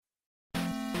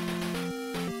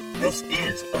This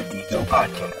is a Geeko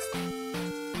Podcast.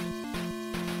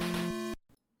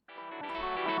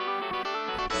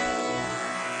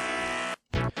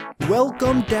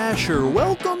 Welcome Dasher,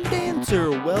 welcome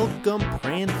Dancer, welcome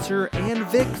Prancer and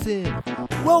Vixen.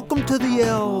 Welcome to the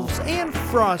Elves and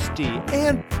Frosty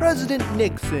and President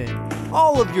Nixon.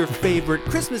 All of your favorite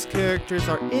Christmas characters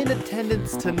are in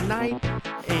attendance tonight,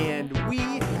 and we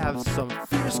have some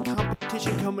fierce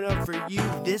competition coming up for you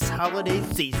this holiday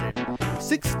season.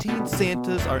 16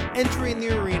 Santas are entering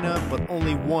the arena, but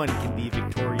only one can be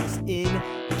victorious in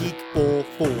Geek Bowl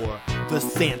 4, the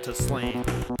Santa Slam.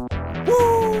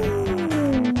 Woo!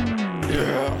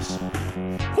 Yes!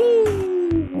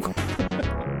 Woo!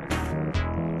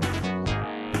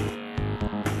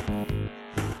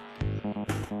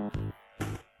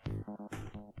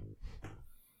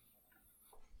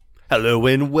 Hello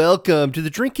and welcome to the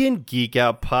Drinkin' Geek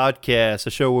Out Podcast, a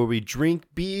show where we drink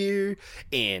beer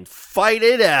and fight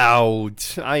it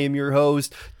out. I am your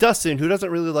host, Dustin, who doesn't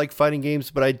really like fighting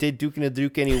games, but I did Duke and a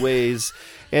Duke anyways.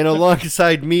 And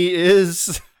alongside me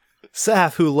is...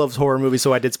 Saf, who loves horror movies,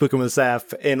 so I did Spook 'em with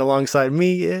Saf. And alongside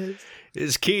me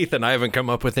is Keith, and I haven't come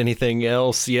up with anything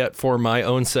else yet for my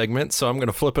own segment, so I'm going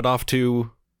to flip it off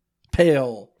to...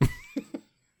 Pale.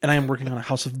 And I am working on a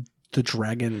House of the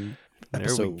Dragon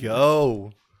episode. There we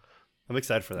go. I'm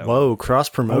excited for that one. Whoa,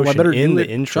 cross-promotion I better in do the it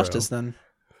intro. justice then.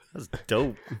 That's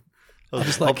dope. I'll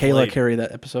just let Kayla carry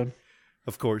that episode.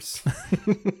 Of course.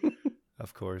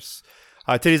 Of course.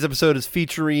 Today's episode is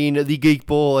featuring the Geek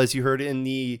Bowl, as you heard in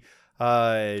the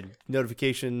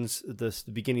notifications, the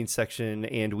beginning section,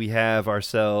 and we have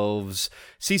ourselves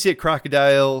Seasick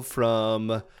Crocodile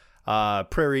from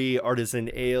Prairie Artisan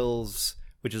Ales,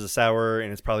 which is a sour,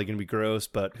 and it's probably going to be gross,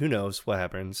 but who knows what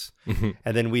happens.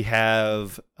 And then we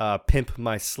have Pimp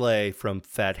My Sleigh from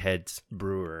Fatheads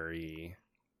Brewery.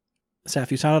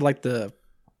 Saf, you sounded like the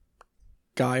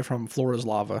guy from Flora's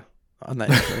Lava on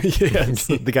that intro. Yes,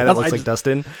 the guy that looks like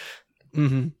Dustin.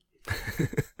 Mm-hmm.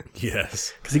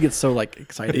 Yes. Because he gets so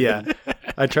excited. Yeah,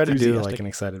 I tried to do an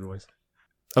excited voice.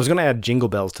 I was going to add jingle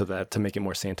bells to that to make it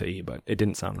more Santa-y, but it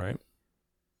didn't sound right.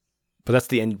 But that's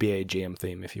the NBA Jam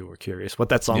theme, if you were curious what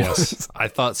that song was. I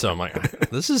thought so. I'm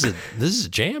like, this is a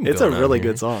jam. It's a really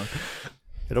good song.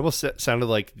 It almost sounded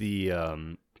like the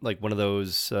like one of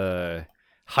those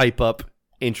hype up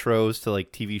intros to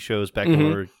like TV shows back when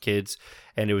we were kids,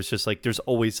 and it was just like there's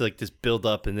always like this build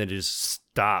up and then it just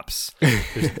stops.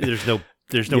 There's no down.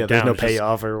 There's no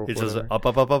payoff or it's whatever. just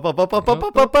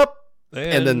up,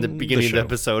 and then the beginning of the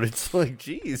episode, it's like,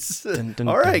 geez.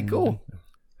 All right, cool.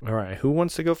 All right, who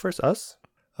wants to go first? Us?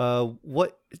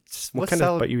 What kind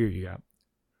style of beer you got?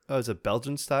 Oh, is it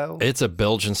Belgian style? It's a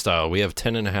Belgian style. We have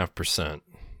 10.5%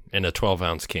 in a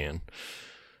 12-ounce can.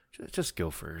 Just go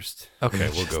first. Okay,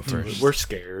 we'll go first. We're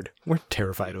scared. We're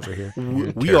terrified over here.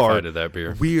 We are of that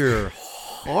beer. We're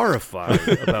horrified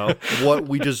about what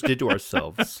we just did to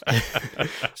ourselves.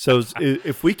 So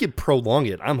if we could prolong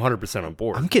it, I'm 100% on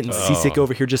board. I'm getting seasick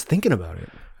over here just thinking about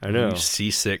it. I know. You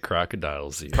seasick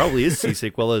crocodiles. Probably is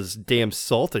seasick. Well, as damn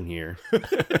salt in here.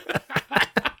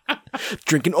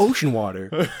 Drinking ocean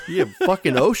water. Yeah,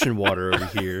 fucking ocean water over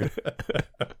here.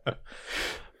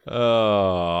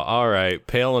 All right.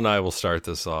 Pale and I will start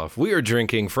this off. We are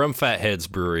drinking from Fatheads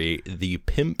Brewery, the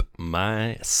Pimp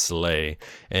My Sleigh.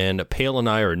 And Pale and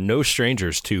I are no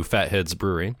strangers to Fatheads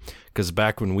Brewery, because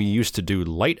back when we used to do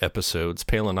light episodes,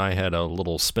 Pale and I had a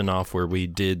little spinoff where we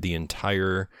did the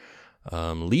entire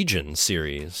Legion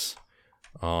series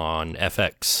on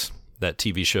FX, that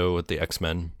TV show with the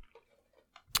X-Men.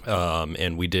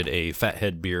 And we did a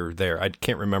Fathead beer there. I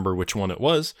can't remember which one it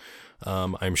was.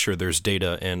 I'm sure there's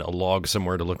data and a log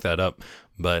somewhere to look that up,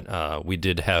 but we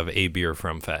did have a beer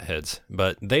from Fatheads.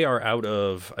 But they are out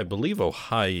of, I believe,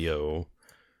 Ohio,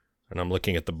 and I'm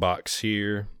looking at the box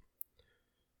here,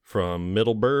 from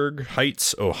Middleburg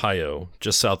Heights, Ohio,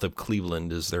 just south of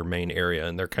Cleveland is their main area,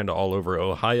 and they're kind of all over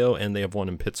Ohio, and they have one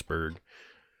in Pittsburgh.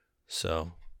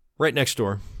 So, right next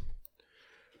door,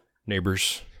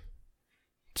 neighbors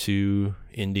to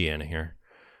Indiana here.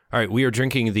 All right, we are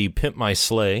drinking the Pimp My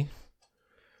Sleigh,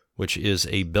 which is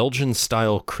a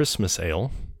Belgian-style Christmas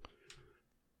ale.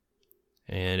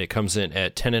 And it comes in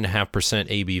at 10.5%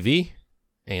 ABV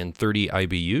and 30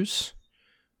 IBUs,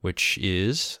 which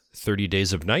is 30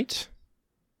 Days of Night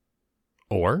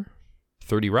or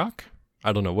 30 Rock.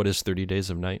 I don't know. What is 30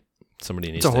 Days of Night?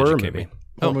 Somebody needs to educate me.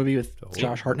 Horror movie with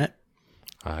Josh Hartnett.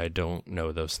 I don't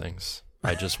know those things.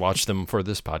 I just watched them for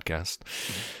this podcast.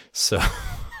 So...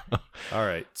 All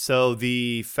right. So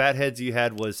the Fatheads you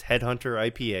had was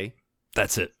Headhunter IPA.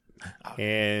 That's it.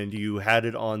 And you had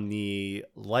it on the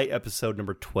light episode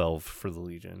number 12 for the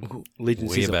Legion. Legion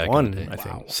Way season back in 1, the day. I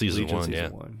think. Season Legion 1, season yeah.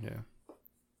 1, yeah.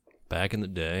 Back in the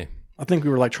day. I think we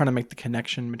were like trying to make the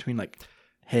connection between like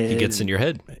head. He gets in your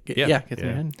head. Yeah, gets in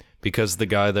your head. Because the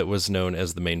guy that was known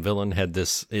as the main villain had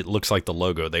this, it looks like the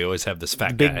logo. They always have this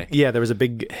fat guy. Yeah, there was a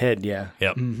big head, yeah.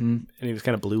 Yep. Mm-hmm. And he was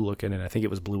kind of blue looking, and I think it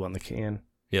was blue on the can.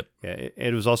 Yep. Yeah,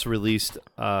 it was also released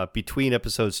between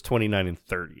episodes 29 and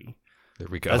 30. There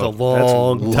we go. That's a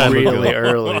long time really ago.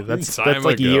 early. That's Time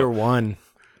like ago. year 1.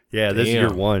 Yeah, this is Damn.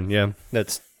 year 1. Yeah,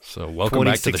 that's So welcome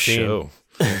back to the 2016. show.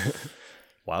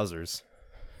 wowzers.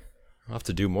 I'll have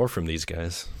to do more from these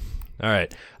guys. All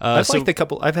right. I've So liked a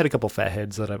couple. I've had a couple fat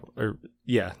heads that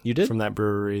You did? from that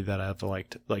brewery that I've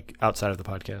liked, like outside of the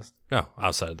podcast. no,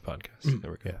 outside of the podcast.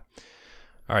 There we go.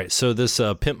 All right. So this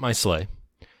Pimp My Sleigh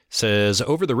says,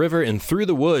 over the river and through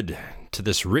the wood to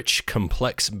this rich,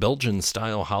 complex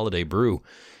Belgian-style holiday brew.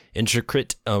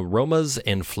 Intricate aromas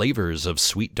and flavors of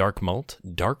sweet dark malt,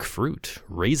 dark fruit,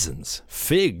 raisins,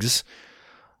 figs,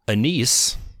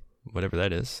 anise, whatever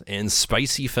that is, and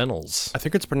spicy fennels. I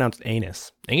think it's pronounced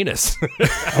anus. Anus.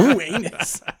 Oh,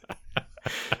 anus.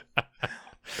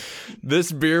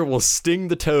 This beer will sting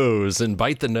the toes and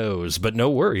bite the nose, but no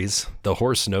worries. The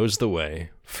horse knows the way.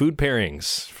 Food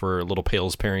pairings for Little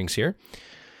Pails pairings here.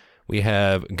 We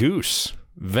have goose,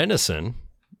 venison,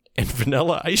 and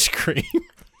vanilla ice cream.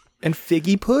 And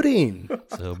figgy pudding.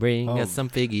 So bring us some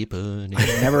figgy pudding.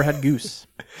 Never had goose.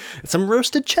 Some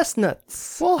roasted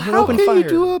chestnuts. Well, An how open can you fire.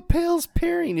 do a Pale's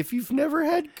pairing if you've never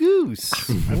had goose?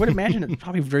 I would imagine it's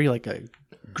probably very like a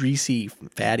greasy,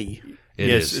 fatty. It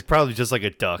yes, is. it's probably just like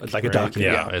a duck. It's like a right? duck.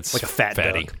 Yeah, it's like a fat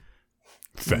fatty. duck.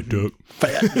 Fat duck.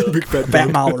 Fat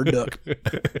mallard duck.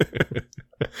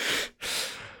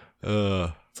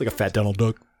 It's like a fat Donald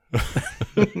duck.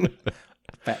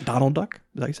 Fat Donald duck? Is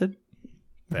that what you said?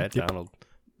 Fat Donald.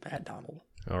 Fat Donald.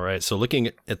 All right, so looking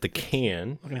at the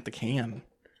can Looking at the can.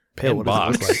 Pale, and what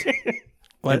does box. it look like?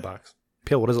 What? And box.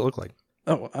 Pale, what does it look like?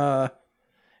 Oh,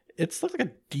 it's looks like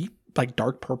a deep, like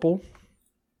dark purple.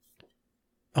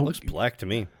 Oh, Looks black to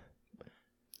me.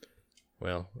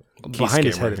 Well, Behind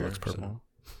his camera head, it here, looks purple.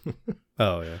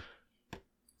 Oh, yeah.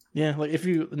 yeah. Like if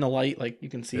you in the light, like you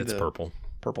can see It's the purple.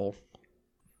 Purple.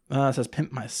 It says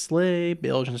 "Pimp My Sleigh,"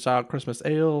 Belgian style Christmas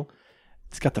ale.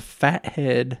 It's got the fat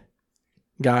head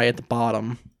guy at the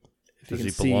bottom. If you Does can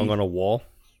he see. belong on a wall?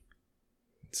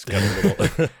 It's got a little,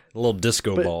 a little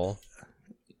disco But- ball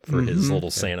for his Mhm.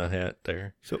 little Santa hat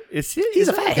there. So he's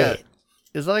a fathead.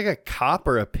 Is that like a cop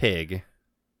or a pig?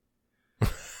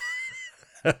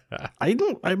 I'm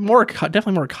more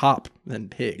definitely more cop than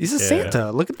pig. He's a Yeah.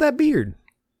 Santa. Look at that beard.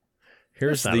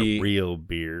 Here's That's not the a real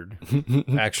beard.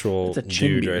 actual It's a chin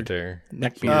dude beard. right there.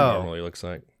 Neck What beard. it Oh. normally looks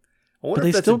like. I wonder But they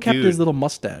if that's still a kept dude. his little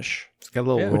mustache, It's got a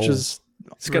little Yeah, roll. which is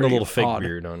He's got a very little fake odd.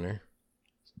 beard on there.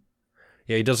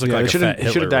 Yeah, he does look Yeah, like they a should've- fat he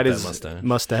Hitler should've with dyed that his mustache.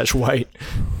 mustache white.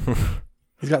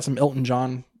 He's got some Elton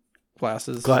John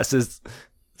glasses. Glasses.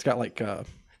 It's got like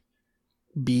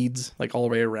beads like all the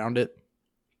way around it.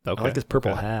 Okay. I like this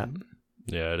purple okay. hat.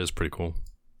 Yeah, it is pretty cool.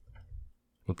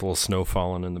 With the little snow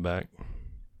falling in the back.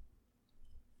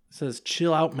 It says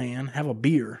 "Chill out, man. Have a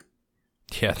beer."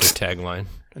 Yeah, their tagline.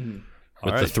 And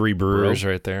With All the right, three brewers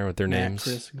right there with their Matt, names.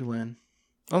 Chris, Glenn.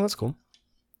 Oh, that's cool.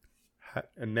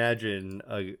 Imagine,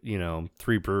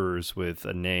 three brewers with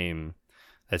a name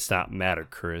that's not Matt or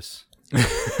Chris.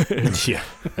 Yeah,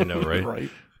 I know, right? Right.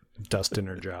 Dustin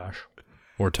or Josh.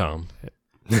 Or Tom.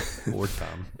 Or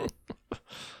Tom.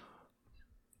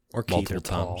 Or Keith Multiple or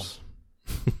Paul. Toms.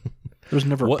 There's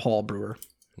never What- a Paul Brewer.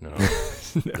 No,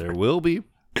 There will be.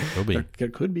 it'll be There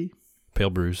could be. Pale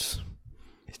Brews.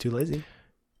 He's too lazy.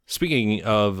 Speaking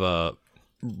of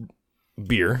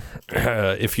beer,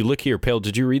 if you look here, Pale,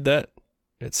 did you read that?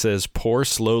 It says pour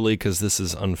slowly because this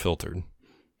is unfiltered.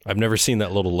 I've never seen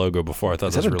that little logo before. I thought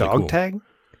Is that that was a really dog cool. tag?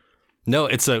 No,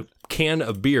 it's a can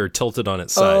of beer tilted on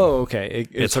its side. Oh, okay.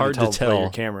 It's hard hard to by your tell.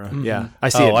 camera. Mhm. Yeah, I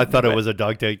see. Oh, I thought it was a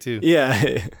dog tag too.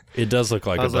 Yeah. It does look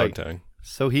like I a was dog like- tag.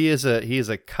 So he is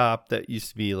a cop that used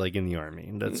to be like in the army.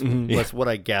 That's what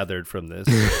I gathered from this.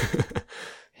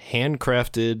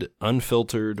 Handcrafted,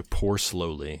 unfiltered, pour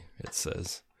slowly, it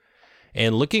says.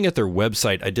 And looking at their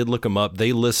website, I did look them up.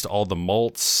 They list all the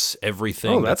malts,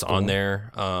 everything Oh, that's that's on cool.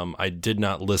 there. I did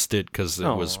not list it because it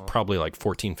was Oh. probably like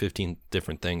 14, 15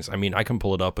 different things. I mean, I can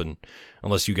pull it up, and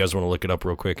unless you guys want to look it up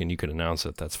real quick and you could announce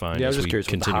it, that's fine. Yeah, I was as just we curious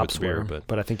what the continue with hops the beer, were,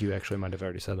 but I think you actually might have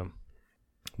already said them.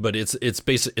 But it's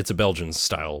a Belgian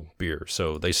style beer.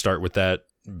 So they start with that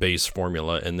base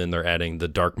formula, and then they're adding the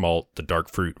dark malt, the dark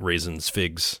fruit, raisins,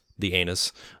 figs, the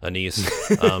anise,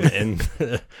 and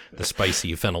the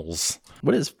spicy fennels.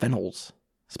 What is fennels?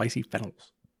 spicy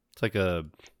fennels. It's like a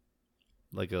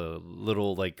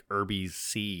little like herby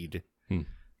seed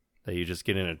that you just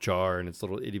get in a jar, and it's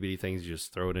little itty bitty things. You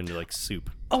just throw it into like soup.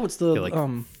 Oh, it's the Get, like,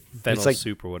 fennel It's like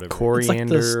soup or whatever. it's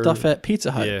coriander. like the stuff at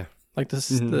Pizza Hut. Yeah. Like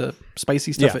the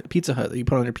spicy stuff Yeah. at Pizza Hut that you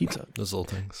put on your pizza. Those little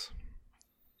things.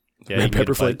 Yeah, Red you pepper get it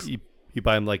by- flakes. You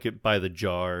buy them like by the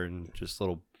jar and just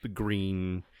little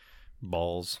green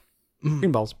balls.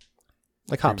 Green balls.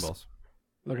 Like Green hops. balls.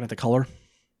 Looking at the color.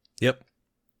 Yep.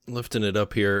 Lifting it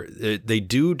up here. They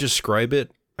do describe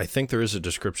it. I think there is a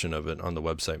description of it on the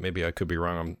website. Maybe I could be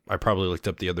wrong. I probably looked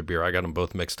up the other beer. I got them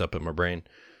both mixed up in my brain.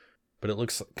 But it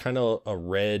looks kind of a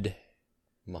red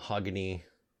mahogany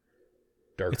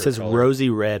darker It says color. rosy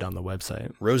red on the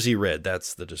website. Rosy red.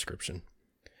 That's the description.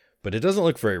 But it doesn't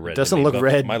look very red. It to doesn't me, look but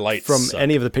red my lights from suck.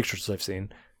 any of the pictures I've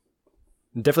seen.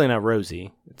 Definitely not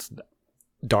rosy. It's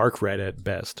dark red at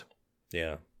best.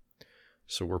 Yeah.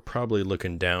 So we're probably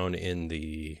looking down in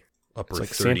the upper It's like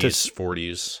 30s, Santa's-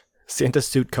 40s. Santa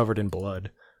suit covered in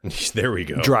blood. There we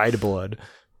go. Dried blood.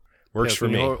 Works Yeah, for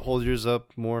can you me. Hold yours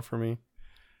up more for me.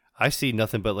 I see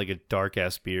nothing but like a dark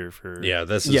ass beer for. Yeah,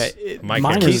 this is Yeah, my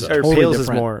mine camera is sucks. or totally Pales is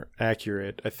different. more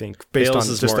accurate, I think, based Bales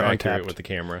on is just more the accurate untapped. with the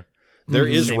camera. There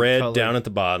is Same red color. down at the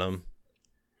bottom.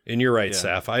 And you're right,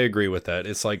 Yeah. Saf. I agree with that.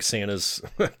 It's like Santa's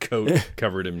coat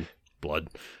covered in blood,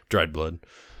 dried blood.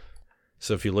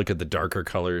 So if you look at the darker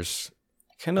colors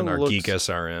Kind in of our looks Geek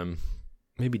SRM,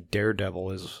 maybe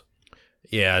Daredevil is.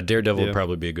 yeah, Daredevil Yeah. would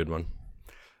probably be a good one.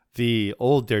 The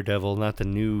old Daredevil, not the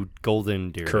new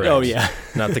golden Daredevil. Correct. Oh yeah,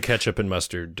 Not the ketchup and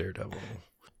mustard Daredevil.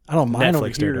 I don't mind over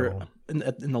Netflix here Daredevil.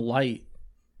 in the light.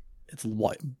 It's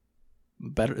light,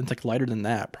 better. It's like lighter than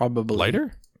that, probably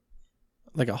Lighter?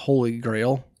 like a Holy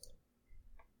Grail,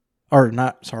 or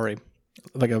not? Sorry,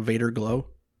 like a Vader glow.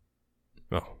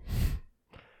 Oh.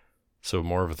 So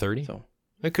more of a 30? So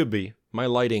It could be. My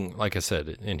lighting, like I said,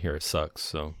 in here it sucks,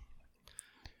 so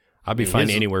I'd be Yeah, fine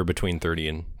his- anywhere between 30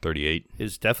 and 38.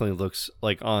 It definitely looks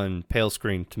like on pale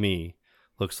screen to me.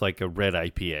 Looks like a red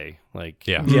IPA. Like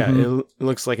Yeah. yeah. It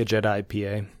looks like a Jedi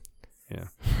IPA. yeah,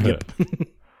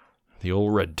 The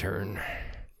old red turn.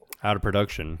 out of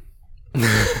production.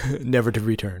 Never to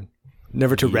return.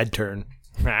 Never to red turn.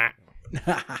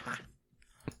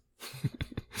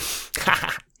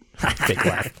 Fake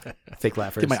laugh. Fake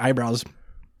laughers. get my eyebrows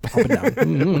up and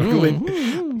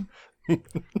down.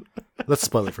 Let's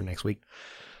spoil it for next week.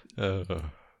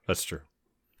 That's true.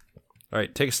 All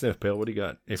right, take a sniff, Pale. What do you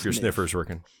got? If your sniffer's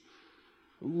working.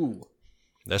 Ooh.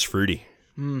 That's fruity,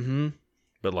 Mm-hmm.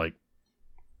 but like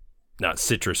not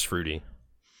citrus fruity.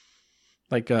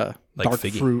 Like Like dark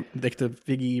figgy. fruit, like the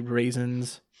figgy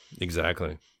raisins.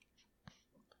 Exactly.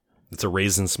 It's a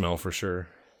raisin smell for sure.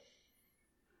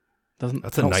 Doesn't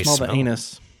That's a I don't nice smell smell. the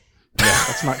anus. Yeah,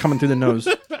 that's not coming through the nose.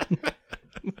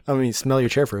 I mean, smell your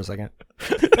chair for a second.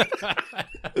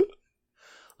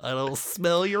 I don't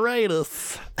smell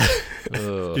Uranus.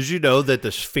 Did you know that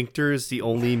the sphincter is the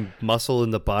only muscle in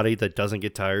the body that doesn't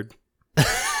get tired?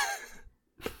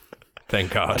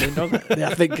 Thank God.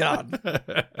 Yeah, thank God.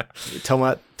 Tell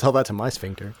that to my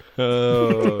sphincter.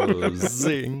 Oh,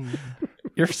 zing.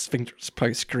 Your sphincter's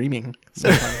probably screaming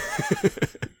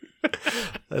sometimes.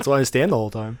 That's why I stand the whole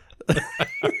time.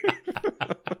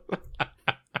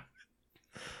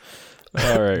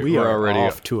 All right, We we're are already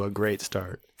off to a great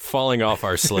start. falling off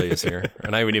our sleighs here,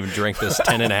 and I haven't even drank this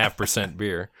 10.5%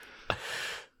 beer. All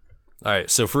right,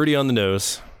 so fruity on the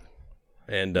nose,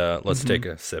 and let's take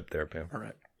a sip there, Pam. All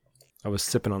right. I was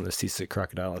sipping on the seasick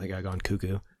crocodile. I think I gone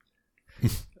cuckoo.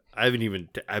 I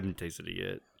haven't tasted it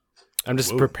yet. I'm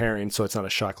just preparing so it's not a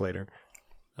shock later.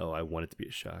 Oh, I want it to be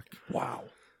a shock. Wow.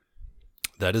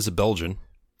 That is a Belgian.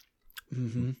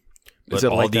 Mm-hmm. But Is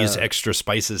it all like these a- extra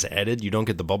spices added, you don't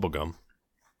get the bubble gum.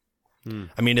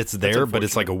 I mean, it's there, but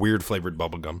it's like a weird flavored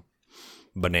bubble gum.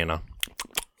 Banana.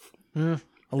 A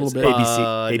little bit.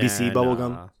 ABC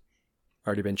bubblegum.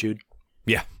 Already been chewed.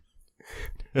 Yeah.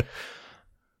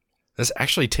 This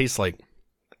actually tastes like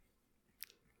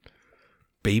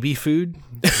baby food.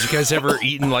 Did you guys ever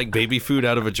eaten like baby food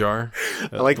out of a jar?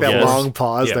 I like that Yes. long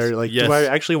pause Yes. there. Like, Yes. do I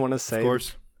actually want to say? Of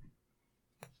course.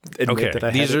 Admit Okay, that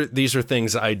I these had are it? these are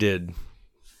things I did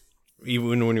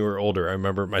even when we were older. I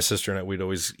remember my sister and I, we'd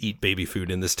always eat baby food,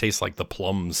 and this tastes like the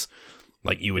plums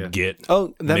like you would get.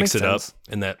 Oh, that mix makes it sense. up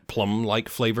in that plum-like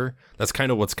flavor. That's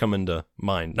kind of what's coming to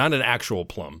mind. Not an actual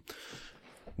plum.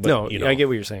 But, No, you know, I get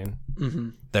what you're saying.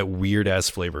 that weird ass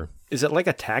flavor. Is it like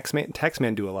a Taxman?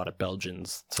 Taxman do a lot of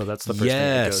Belgians, so that's the first thing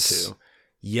I go to.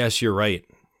 Yes, you're right.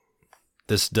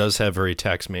 This does have very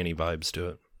Taxman-y vibes to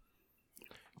it.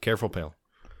 Careful, Pale.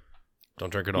 Don't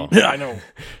drink it all. I know.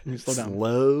 You slow down.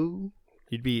 Slow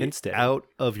You'd be Instead. out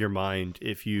of your mind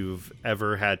if you've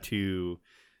ever had to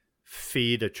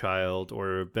feed a child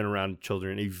or been around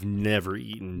children and you've never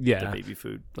eaten the baby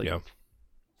food. Like, Yeah.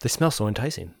 They smell so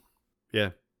enticing. yeah.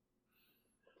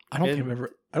 I don't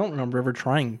remember ever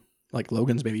trying like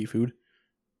Logan's baby food.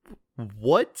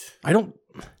 What? I don't.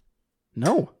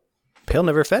 No. Pale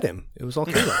never fed him. It was all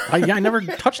Kayla. I never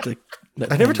touched it.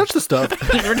 I never touched the stuff.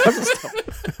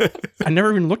 I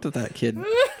never even looked at that kid.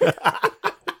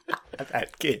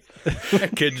 That kid.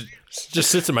 That kid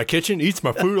just sits in my kitchen, eats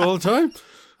my food all the time.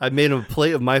 I made him a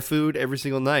plate of my food every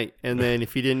single night. And then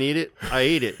if he didn't eat it, I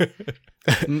ate it.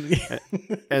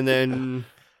 And then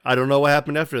I don't know what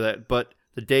happened after that. But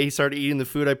the day he started eating the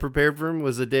food I prepared for him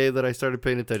was the day that I started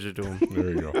paying attention to him. There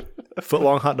you go.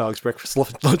 Foot-long hot dogs, breakfast,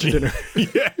 lunch, and dinner.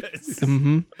 Yes.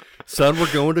 Mm-hmm. Son,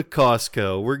 we're going to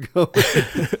Costco. We're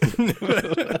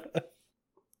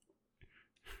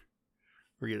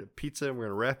getting a pizza and we're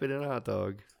going to wrap it in a hot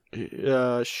dog.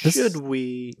 Should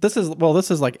we? This is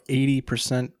like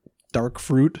 80% dark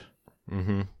fruit,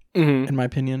 Mm-hmm. in my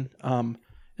opinion.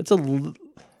 It's a little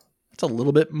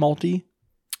bit malty.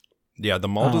 Yeah, the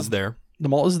malt is there. The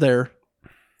malt is there.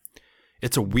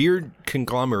 It's a weird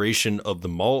conglomeration of the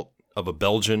malt of a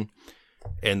Belgian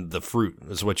and the fruit,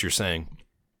 is what you're saying.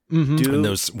 Mm-hmm. And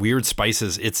those weird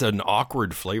spices. It's an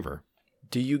awkward flavor.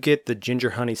 Do you get the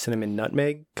ginger, honey, cinnamon,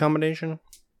 nutmeg combination?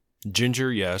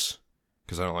 Ginger, yes,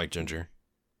 because I don't like ginger.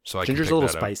 So I Ginger's can a pick little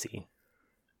that out. spicy.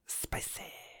 Spicy.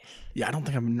 Yeah, I don't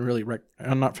think I'm really.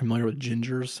 I'm not familiar with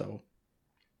gingers, so.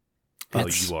 Oh,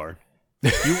 you are.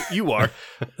 You are.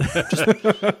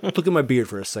 Look at my beard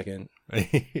for a second.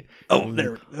 Oh,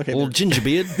 there. Okay. Old ginger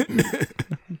beard.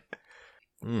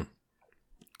 The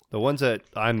ones that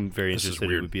I'm very This is interested in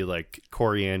weird. would be like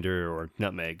coriander or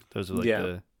nutmeg. Those are like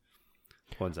the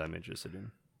ones I'm interested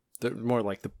in. They're more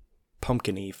like the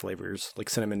pumpkin-y flavors, like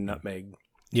cinnamon, nutmeg.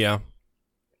 Yeah,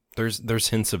 there's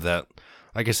hints of that.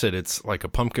 Like I said, it's like a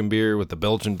pumpkin beer with the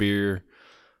Belgian beer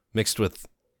mixed with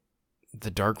the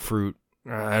dark fruit.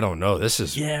 I don't know. This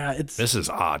is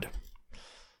odd.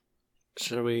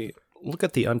 Should we look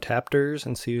at the untappeders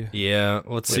and see? Yeah,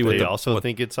 let's see See what they the also what,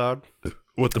 think it's odd.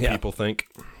 what the Yeah. people think.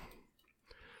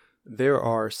 There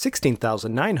are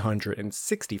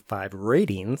 16,965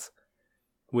 ratings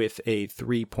with a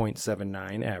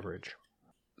 3.79 average.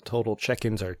 Total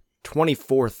check-ins are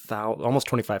 24,000, almost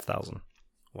 25,000.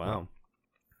 Wow.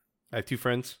 I have two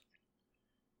friends.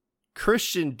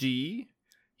 Christian D.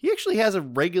 He actually has a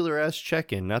regular ass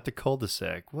check-in, not the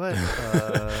cul-de-sac.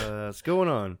 What's going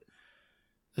on?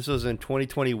 This was in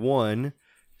 2021,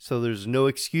 so there's no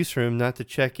excuse for him not to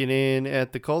check in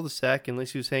at the cul-de-sac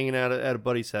unless he was hanging out at a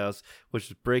buddy's house, which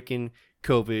is breaking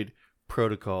COVID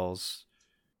protocols.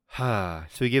 So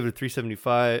he gave it a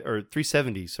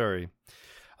 370, sorry.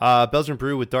 Belgian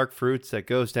brew with dark fruits that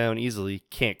goes down easily.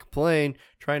 Can't complain.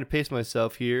 Trying to pace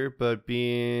myself here, but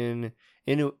being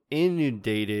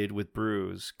inundated with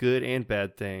brews. Good and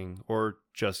bad thing, or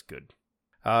just good.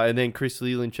 And then Chris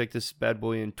Leland checked this bad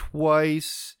boy in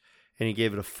twice, and he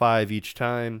gave it a 5 each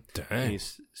time. And Dang. he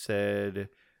said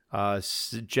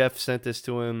Jeff sent this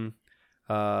to him.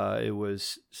 It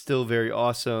was still very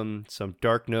awesome. Some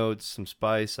dark notes, some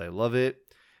spice. I love it.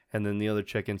 And then the other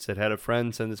check-in said, had a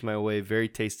friend send this my way. Very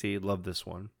tasty. Love this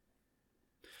one.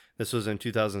 This was in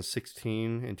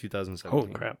 2016 and 2017.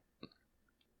 Oh, crap.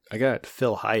 I got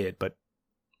Phil Hyatt, but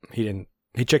he didn't.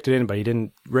 He checked it in, but he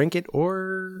didn't rank it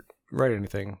or write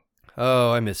anything.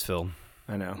 Oh, I miss Phil.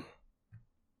 I know.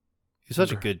 He's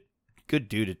such a good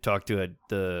dude to talk to at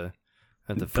the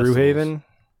Brewhaven?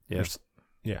 Yeah.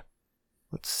 Yeah.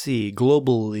 Let's see.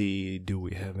 Globally, do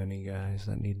we have any guys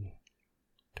that need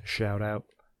to shout out?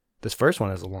 This first one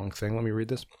has a long thing. Let me read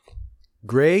this.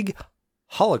 Greg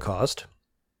Holocaust.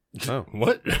 Oh,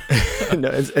 What? No,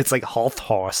 it's like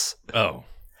Holocaust, Oh.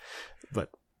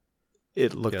 but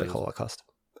it looked Yeah, like it is. Holocaust.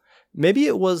 Maybe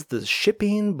it was the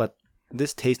shipping, but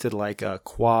this tasted like a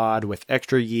quad with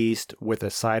extra yeast with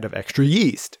a side of extra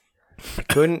yeast.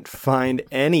 Couldn't find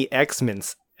any X-Men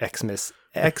spice.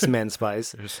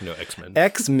 There's no X-Men.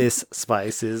 Xmas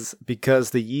spices because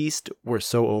the yeast were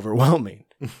so overwhelming.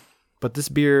 But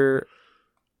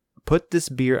put this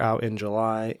beer out in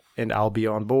July and I'll be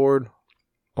on board.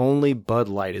 Only Bud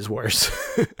Light is worse.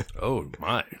 Oh,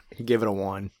 my. Give it a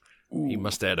 1. He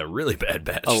must have had a really bad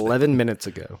batch. 11 minutes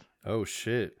ago. oh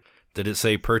shit. Did it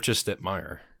say purchased at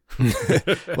Meijer?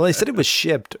 Well, they said it was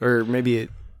shipped, or maybe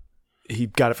he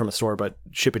got it from a store, but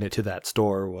shipping it to that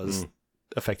store was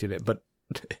affected it. But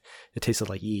it tasted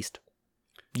like yeast.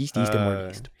 Yeast, and more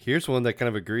yeast. Here's one that kind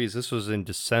of agrees. This was in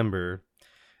December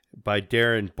by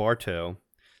Darren Bartow.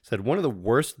 Said, one of the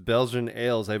worst Belgian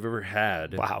ales I've ever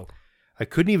had. Wow. I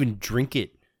couldn't even drink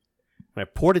it. And I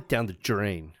poured it down the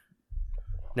drain.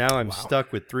 Now I'm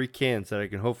stuck with 3 cans that I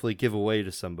can hopefully give away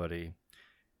to somebody.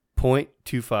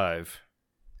 0.25.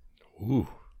 Ooh,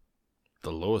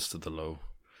 the lowest of the low.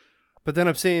 But then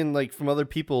I'm saying, like, from other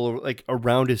people, like,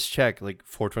 around his check, like,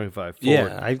 425.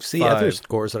 Yeah, I see other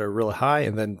scores that are really high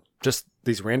and then just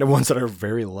these random ones that are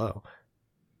very low.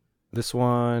 This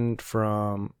one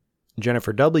from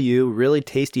Jennifer W. Really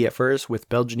tasty at first with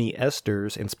Belgian-y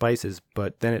esters and spices,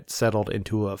 but then it settled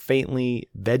into a faintly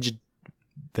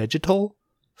vegetal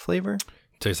flavor.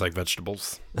 Tastes like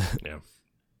vegetables. Yeah.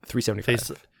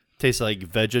 375. Tastes like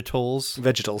vegetals.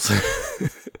 Vegetals.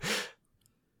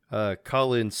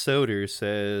 Colin Soder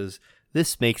says,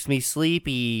 "This makes me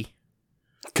sleepy."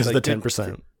 Because of Like, the good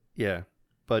 10%. Yeah,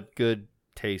 but good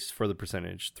taste for the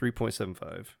percentage.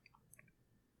 3.75.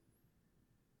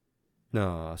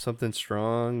 No, something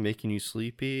strong making you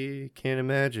sleepy. Can't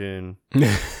imagine.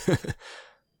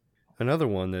 Another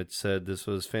one that said this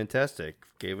was fantastic.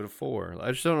 Gave it a 4.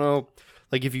 I just don't know,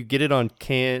 like, if you get it on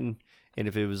can and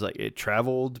if it was like it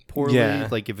traveled poorly, Yeah.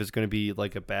 like if it's going to be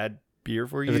like a bad beer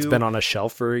for you. If it's been on a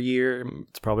shelf for a year,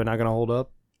 it's probably not going to hold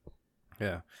up.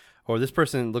 Yeah. Or this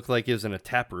person looked like it was in a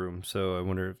tap room, so I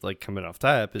wonder if, like, coming off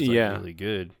tap is, like, Yeah. really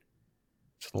good.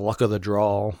 It's luck of the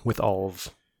draw with all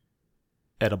of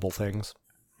edible things.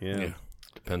 Yeah.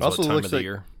 Depends Also what time looks of the like-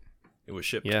 year it was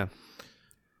shipped. Yeah.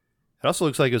 It also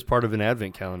looks like it was part of an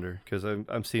advent calendar, because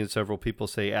I'm seeing several people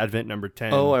say advent number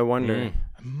 10. Oh, I wonder.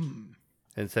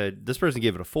 And said this person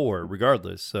gave it a 4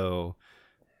 regardless. So,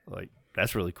 like,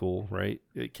 that's really cool, right?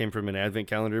 It came from an advent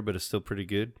calendar, but it's still pretty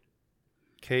good.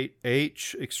 Kate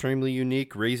H, extremely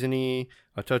unique, raisiny,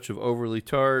 a touch of overly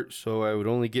tart, so I would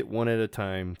only get 1 at a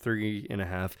time,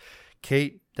 3.5.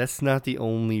 Kate, that's not the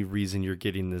only reason you're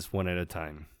getting this 1 at a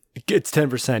time. It's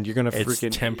 10%. You're going to It's freaking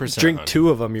 10%, drink honey. 2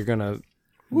 of them. You're going to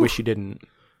wish you didn't.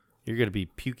 You're going to be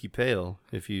pukey pale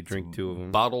if you drink 2 of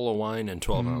them. Bottle of wine and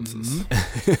 12 ounces.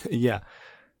 Yeah.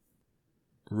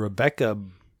 Rebecca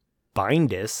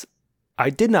Bindis.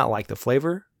 I did not like the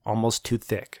flavor. Almost too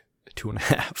thick.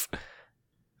 2.5.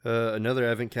 Another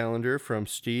advent calendar from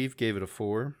Steve gave it a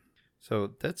 4.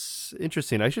 So that's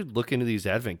interesting. I should look into these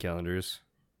advent calendars.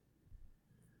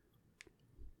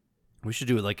 We should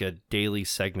do like a daily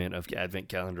segment of advent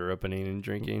calendar opening and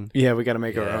drinking. Yeah, we got to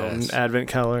make our own Yes. advent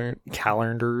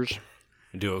calendars.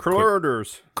 Do a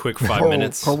Calendars. quick 5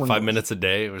 minutes. Calendars. 5 minutes a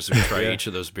day. We're just going to try Yeah. each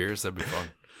of those beers. That'd be fun.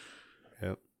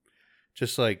 Yep.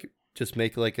 Just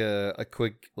make like a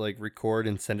quick like record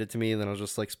and send it to me, and then I'll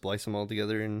just like splice them all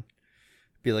together and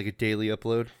be like a daily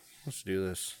upload. Let's do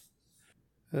this.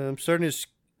 I'm starting to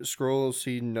scroll,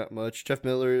 see not much. Jeff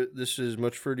Miller, this is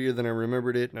much fruitier than I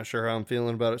remembered it. Not sure how I'm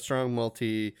feeling about it. Strong,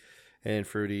 malty, and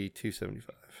fruity.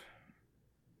 275.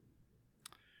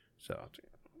 So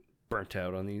burnt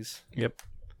out on these. Yep.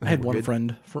 I had We're one good.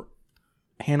 friend for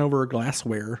Hanover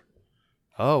Glassware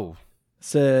Oh,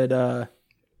 said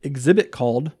exhibit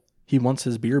called he wants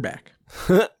his beer back.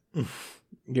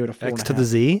 Give it a 4.5. X to the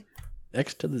Z.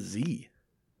 X to the Z.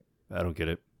 I don't get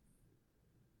it.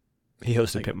 He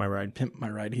hosted Like- Pimp My Ride. Pimp My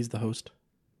Ride. He's the host.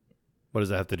 What does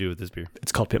that have to do with this beer?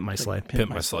 It's called Pimp My Sleigh. Pimp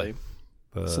My Sleigh.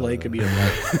 Sleigh could be a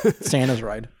ride. Santa's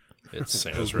ride. It's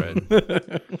Santa's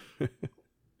Red.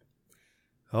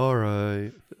 All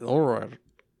right. All right.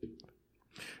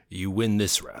 You win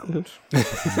this round.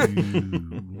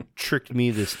 You tricked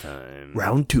me this time.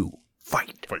 Round 2.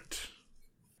 Fight. Fight.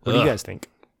 What do you guys think?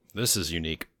 This is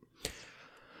unique.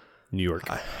 New York.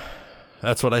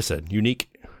 That's what I said.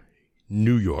 Unique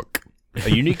New York. A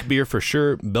unique beer for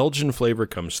sure. Belgian flavor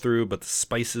comes through, but the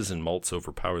spices and malts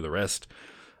overpower the rest.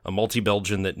 A malty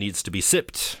Belgian that needs to be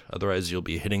sipped, otherwise you'll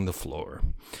be hitting the floor.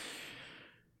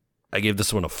 I gave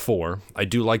this one a 4. I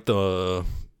do like the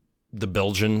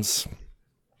Belgians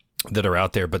that are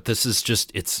out there, but this is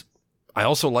just, I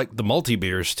also like the malty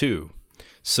beers too.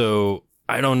 So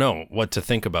I don't know what to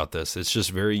think about this. It's just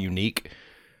very unique.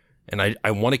 And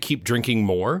I want to keep drinking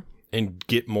more and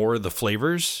get more of the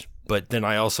flavors, but then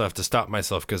I also have to stop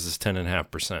myself because it's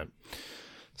 10.5%.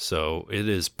 So it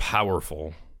is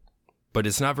powerful, but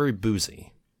it's not very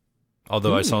boozy.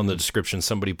 Although I saw in the description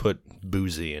somebody put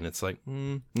boozy, and it's like,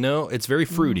 no, it's very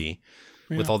fruity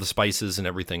with all the spices and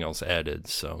everything else added.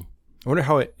 So I wonder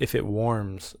how if it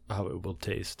warms, how it will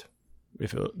taste.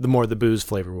 The more the booze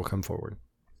flavor will come forward.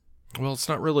 well, it's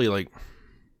not really like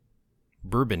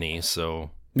bourbony,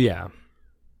 so. Yeah.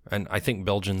 And I think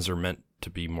Belgians are meant to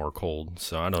be more cold,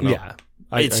 so I don't know. Yeah.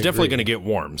 It's definitely going to get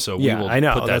warm, so Yeah, we will I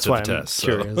know. put that That's to why the I'm test. so.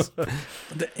 curious.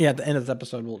 At the end of this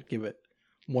episode, we'll give it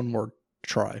one more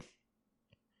try.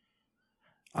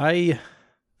 I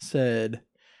said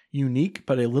unique,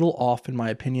 but a little off in my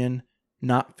opinion.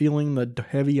 not feeling the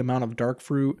heavy amount of dark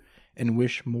fruit, and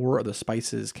wish more of the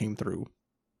spices came through.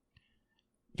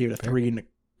 Gave it a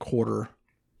 3.25.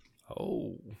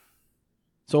 Oh.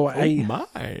 So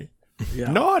my.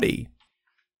 yeah, Naughty.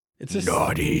 it's just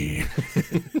Naughty.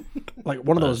 like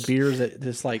one of those beers that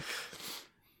just like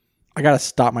I gotta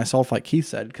stop myself, like Keith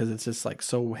said, because it's just like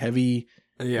so heavy.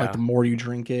 Yeah. Like the more you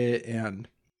drink it, and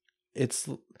it's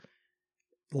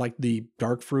like the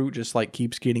dark fruit just like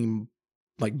keeps getting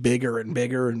like bigger and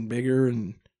bigger and bigger,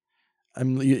 and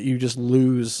you just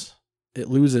lose. It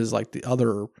loses like the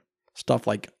other stuff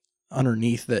like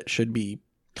underneath that should be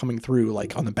coming through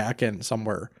like on the back end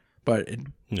somewhere, but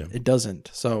it doesn't.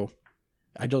 So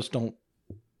I just don't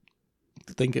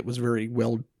think it was very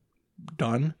well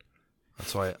done.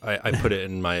 That's why I put it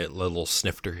in my little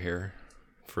snifter here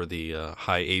for the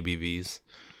high ABVs.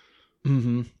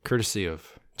 Mm-hmm. Courtesy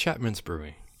of Chapman's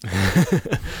Brewing.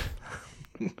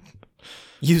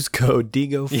 Use code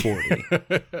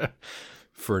DIGO40.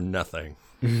 For nothing.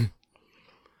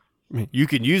 You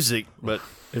can use it, but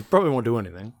It probably won't do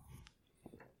anything.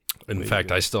 In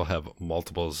fact, I still have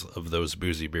multiples of those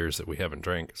boozy beers that we haven't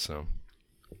drank, so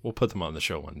we'll put them on the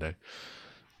show one day.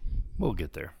 we'll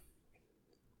get there.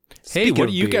 Hey, Speaking what of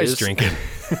are you guys beers- drinking?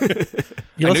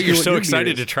 I know you're so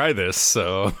excited to try this,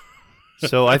 so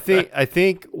So I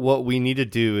think what we need to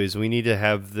do is we need to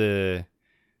have the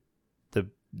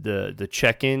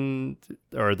check-in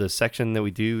or the section that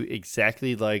we do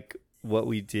exactly like what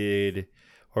we did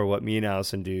or what me and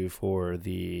Allison do for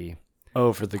the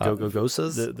Oh, for the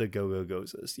Go-Go-Gosas? the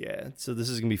Go-Go-Gosas. Yeah. So this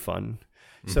is gonna be fun.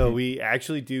 So we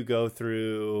actually do go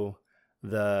through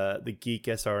the Geek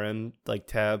SRM like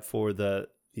tab for the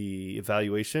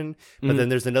evaluation, but then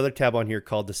there's another tab on here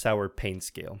called the Sour Pain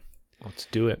Scale. Let's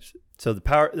do it. So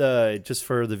just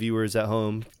for the viewers at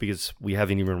home, because we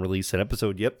haven't even released an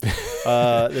episode yet,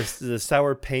 the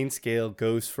Sour Pain Scale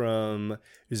goes from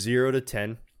 0 to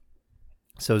 10.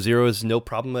 So 0 is no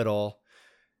problem at all,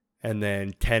 and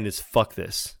then 10 is fuck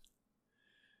this.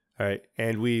 All right,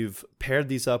 and we've paired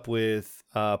these up with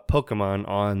Pokemon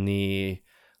on the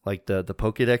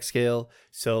Pokédex scale.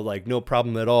 So like no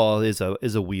problem at all is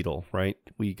a Weedle, right?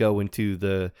 We go into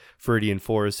the Viridian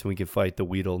Forest and we can fight the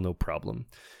Weedle, no problem.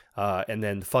 And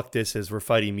then fuck this is we're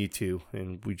fighting Mewtwo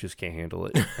and we just can't handle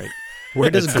it. Right? Where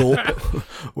does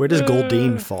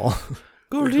Goldeen fall?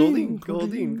 Goldeen.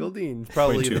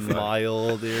 Probably in the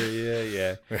mild area,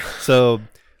 yeah. So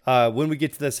when we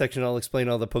get to that section, I'll explain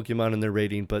all the Pokemon and their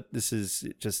rating, but this is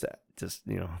just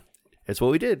it's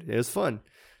what we did. It was fun.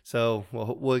 So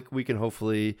we can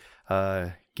hopefully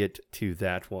get to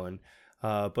that one.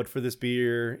 But for this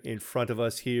beer in front of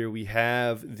us here, we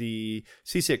have the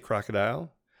Seasick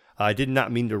Crocodile. I did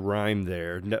not mean to rhyme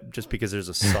there, just because there's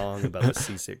a song about a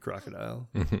seasick crocodile.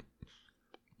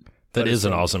 that is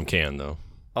an awesome can, though.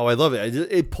 Oh, I love it.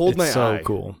 It pulled my eye. So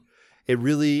cool.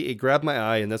 It grabbed my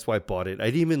eye, and that's why I bought it. I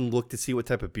didn't even look to see what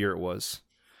type of beer it was.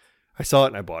 I saw it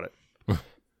and I bought it.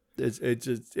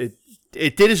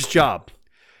 It did its job.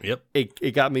 Yep.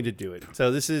 It got me to do it.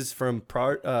 So this is from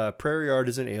Prairie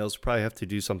Artisan Ales. Probably have to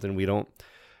do something we don't.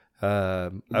 I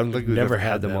don't think we've Never ever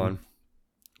had had them them. on.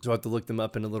 So I'll have to look them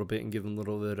up in a little bit and give them a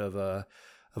little bit of a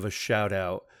shout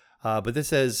out. But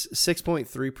this has 6.3%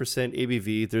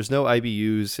 ABV. There's no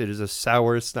IBUs. It is a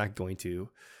sour. It's not going to.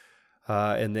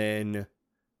 And then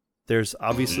there's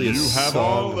obviously a You have song.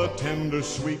 all the tender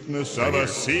sweetness of a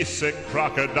seasick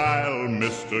crocodile,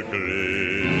 Mr.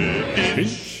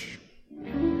 Grinch.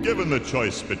 Given the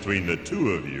choice between the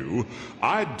two of you,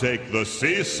 I'd take the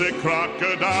seasick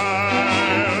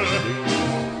crocodile.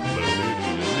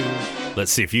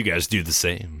 Let's see if you guys do the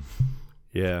same.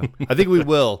 Yeah, I think we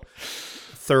will.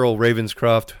 Thurl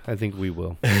Ravenscroft, I think we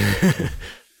will.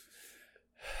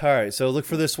 All right, so look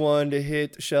for this one to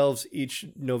hit shelves each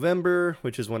November,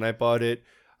 which is when I bought it.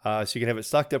 So you can have it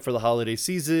stocked up for the holiday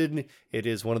season. It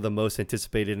is one of the most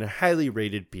anticipated and highly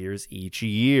rated beers each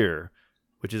year,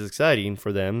 which is exciting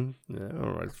for them. I don't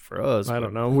know, for us. I but-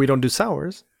 don't know. We don't do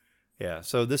sours. Yeah,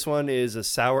 so this one is a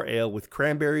sour ale with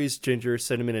cranberries, ginger,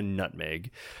 cinnamon, and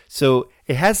nutmeg. So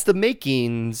it has the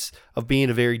makings of being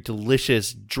a very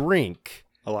delicious drink.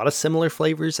 A lot of similar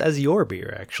flavors as your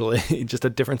beer, actually. Just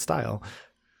a different style.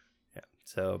 Yeah,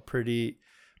 so pretty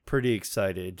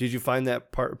excited. Did you find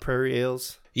that Prairie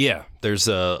Ales? Yeah, there's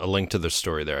a link to their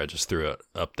story there. I just threw it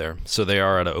up there. So they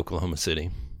are out of Oklahoma City.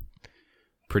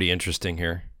 Pretty interesting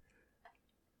here.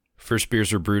 First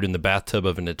beers were brewed in the bathtub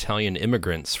of an Italian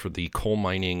immigrants for the coal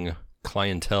mining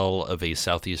clientele of a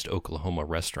southeast Oklahoma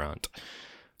restaurant.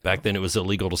 Back then, it was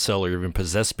illegal to sell or even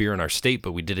possess beer in our state,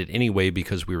 but we did it anyway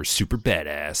because we were super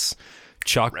badass.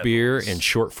 Chalk beer, and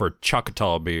short for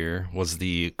Choctaw beer, was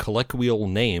the colloquial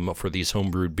name for these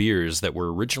homebrewed beers that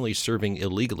were originally serving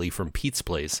illegally from Pete's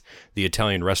Place, the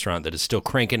Italian restaurant that is still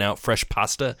cranking out fresh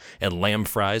pasta and lamb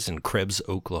fries in Krebs,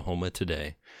 Oklahoma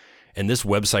today. And this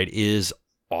website is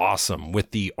awesome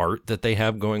with the art that they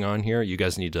have going on here. You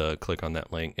guys need to click on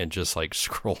that link and just like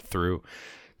scroll through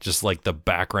just like the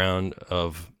background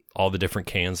of all the different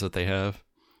cans that they have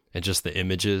and just the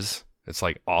images. It's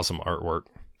like awesome artwork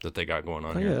that they got going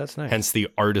on here. Yeah, that's nice. Hence the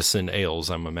artisan ales,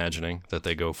 I'm imagining, that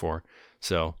they go for.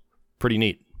 So pretty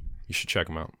neat. You should check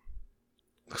them out.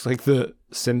 Looks like the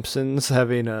Simpsons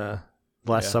having a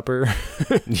Last Supper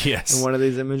Yes. in one of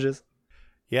these images.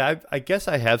 Yeah, I guess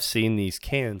I have seen these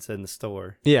cans in the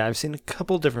store. Yeah, I've seen a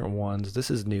couple different ones.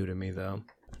 This is new to me, though.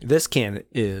 This can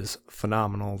is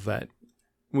phenomenal that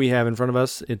we have in front of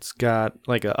us. It's got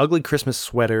like an ugly Christmas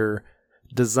sweater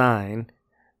design,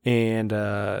 and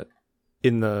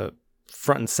in the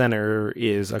front and center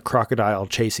is a crocodile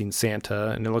chasing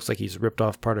Santa, and it looks like he's ripped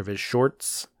off part of his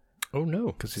shorts Oh, no.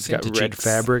 because he's Santa got red cheeks.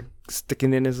 fabric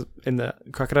sticking in the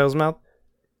crocodile's mouth.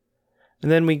 And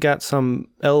then we got some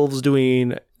elves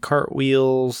doing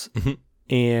cartwheels,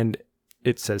 and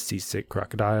it says seasick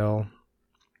crocodile.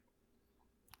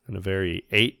 In a very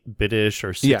 8-bit-ish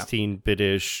or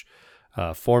 16-bit-ish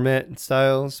format and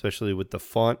style, especially with the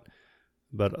font.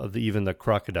 But even the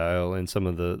crocodile and some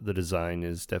of the design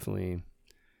is definitely...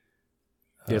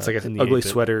 Yeah, it's like in an the ugly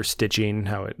 8-bit. sweater stitching,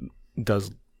 how it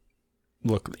does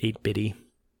look 8-bitty.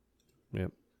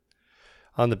 Yep.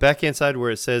 On the backhand side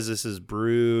where it says this is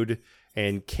brewed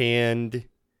and canned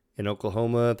in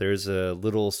Oklahoma, there's a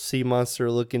little sea monster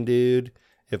looking dude.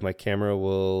 If my camera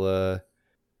will...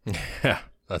 Yeah,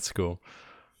 that's cool.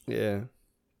 yeah.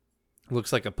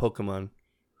 Looks like a Pokemon.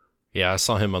 Yeah, I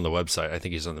saw him on the website. I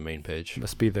think he's on the main page.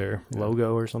 Must be their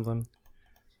logo or something.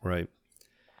 Right.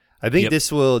 I think Yep.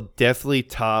 this will definitely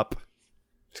top...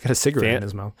 He's got a cigarette in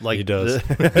his mouth. Like He does.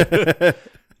 the-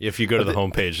 If you go to the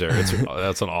homepage there,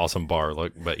 that's an awesome bar.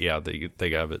 Look, but yeah, they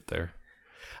have it there.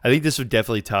 I think this would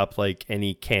definitely top like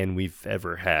any can we've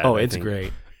ever had. Oh, I it's think.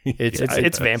 great. It's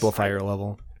It's Vamplifier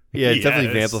level. yeah, it's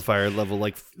definitely Yes. Vamplifier level.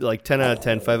 Like 10 out of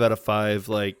 10, 5 out of 5.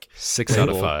 Like 6 out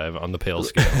of Label. 5 on the pale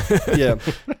scale. yeah,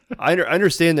 I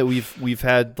understand that we've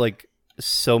had like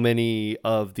so many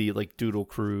of the like Doodle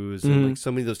Crews and like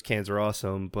so many of those cans are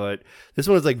awesome, but this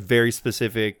one is like very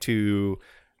specific to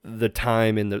the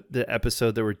time and the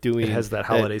episode that we're doing. It has that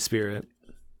holiday spirit.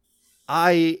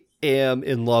 I am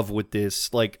in love with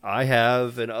this. Like I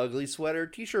have an ugly sweater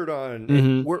t-shirt on.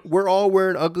 And we're all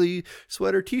wearing ugly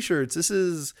sweater t-shirts. This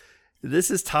is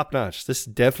top notch. This is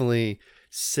definitely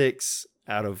 6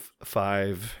 out of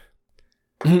 5.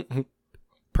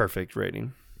 Perfect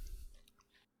rating.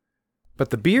 But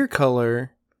the beer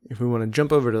color, if we want to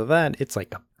jump over to that, it's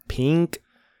like a pink,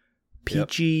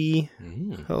 peachy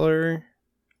color.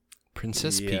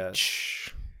 Princess Yeah.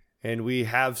 Peach. And we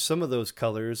have some of those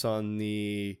colors on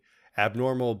the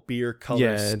abnormal beer color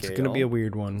Yeah, scale. it's going to be a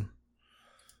weird one.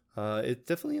 It's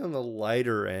definitely on the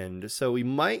lighter end. So we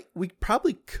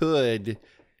probably could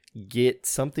get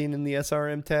something in the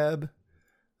SRM tab.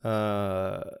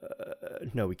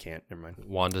 No, we can't. Never mind.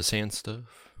 Wanda Sand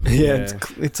stuff. Yeah,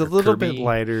 it's a Or little bit Kirby.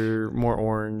 lighter, more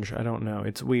orange. I don't know.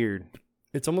 It's weird.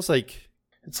 It's almost like,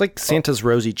 It's like Santa's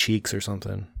rosy cheeks or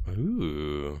something.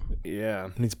 Ooh. yeah.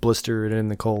 And he's blistered in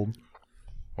the cold.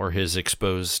 Or his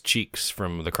exposed cheeks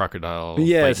from the crocodile.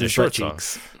 Yeah, biting it's his shorts butt off.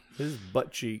 cheeks. His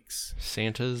butt cheeks.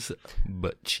 Santa's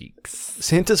butt cheeks.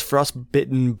 Santa's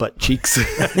frostbitten butt cheeks.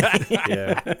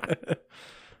 Yeah.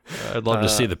 I'd love to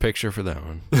see the picture for that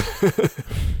one.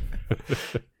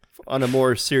 On a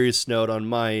more serious note, on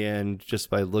my end, just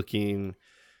by looking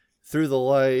through the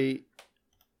light,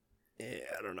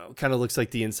 I don't know. Kind of looks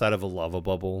like the inside of a lava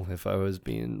bubble, if I was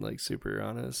being like super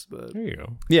honest. But There you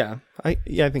go. yeah, I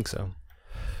think so.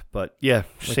 yeah,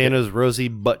 Santa's rosy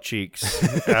butt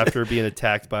cheeks after being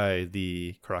attacked by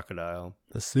the crocodile.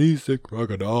 The seasick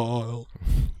crocodile.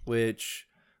 Which,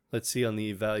 let's see on the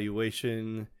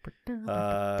evaluation,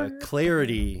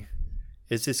 clarity.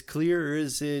 Is this clear or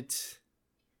is it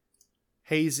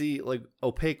hazy, like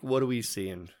opaque? What are we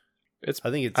seeing?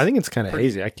 I think it's kind of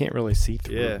hazy. I can't really see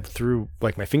through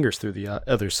like my fingers through the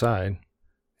other side.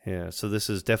 Yeah, so this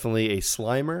is definitely a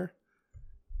Slimer.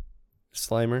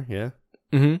 Slimer, yeah.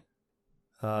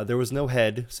 Mm-hmm. There was no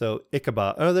head, so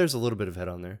Ichabod. Oh, there's a little bit of head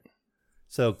on there.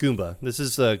 So Goomba. This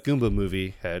is a Goomba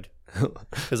movie head.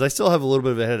 Because I still have a little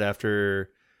bit of a head after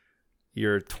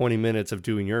your 20 minutes of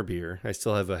doing your beer. I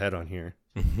still have a head on here.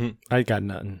 I got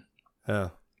nothing.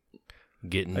 Oh,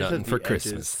 Getting I nothing said for the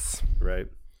edges. Christmas. right.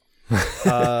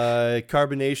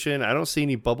 Carbonation. I don't see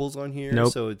any bubbles on here.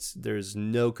 Nope. So there's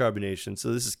no carbonation.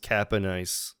 So this is Kappa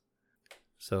Nice.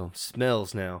 So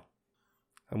smells now.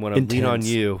 I'm going to lean on Intense.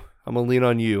 you.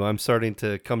 I'm starting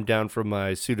to come down from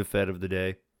my Sudafed of the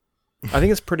day. I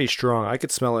think it's pretty strong. I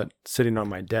could smell it sitting on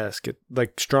my desk.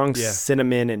 Like strong Yeah.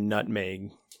 cinnamon and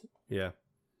nutmeg. Yeah.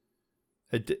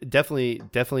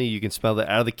 Definitely you can smell that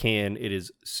out of the can. It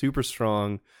is super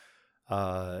strong.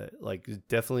 Like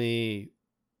definitely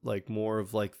like more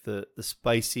of like the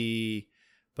spicy,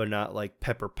 but not like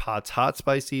Pepper Potts hot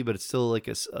spicy, but it's still like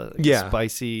a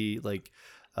spicy like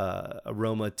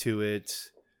aroma to it.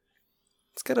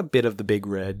 It's got a bit of the big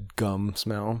red gum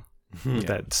smell. With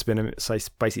that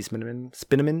spicy cinnamon.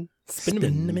 Cinnamon?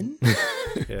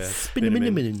 Yeah.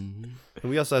 And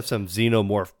we also have some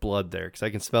xenomorph blood there because I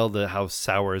can smell how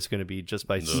sour it's going to be just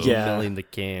by smelling the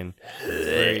can. It's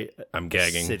very I'm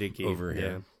gagging acidic-y, over here.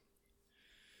 Yeah.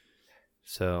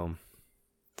 So,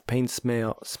 Pain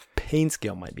scale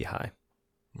might be high.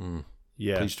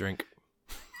 yeah. Please drink.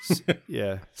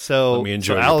 Yeah. So, Let me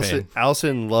enjoy your Allison, pain.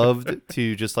 Allison loved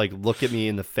to just like look at me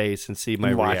in the face and see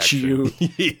my Watch reaction.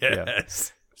 you.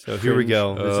 Yes. So here we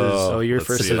go. This Oh, is you're let's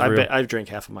first. see it. I've drank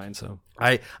half of mine, so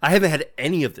I haven't had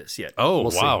any of this yet. Oh,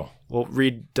 we'll wow. see. We'll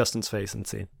read Dustin's face and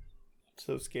see.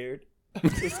 So scared. I'm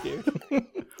so scared.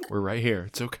 We're right here.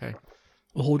 It's okay.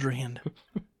 We'll hold your hand.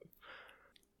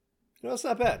 No, it's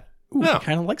not bad. Ooh, No. he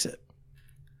kind of likes it.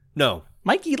 No,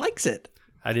 Mikey likes it.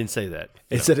 I didn't say that.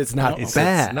 It said it's not It's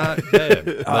bad. not bad,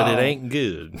 but it ain't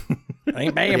good. It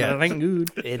ain't bad, Yeah. but it ain't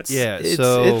good.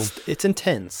 It's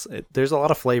intense. There's a lot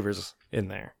of flavors in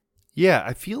there. Yeah,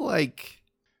 I feel like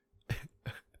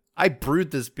I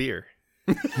brewed this beer.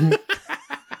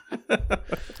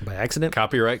 By accident?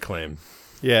 Copyright claim.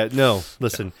 Yeah, no,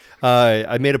 listen.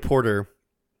 I made a porter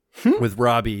with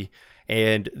Robbie,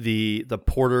 and the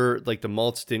porter, like the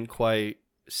malts didn't quite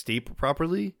steep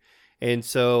properly. And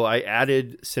so I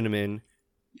added cinnamon,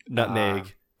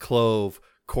 nutmeg, clove,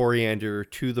 coriander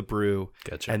to the brew.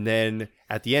 Gotcha. And then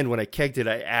at the end, when I kegged it,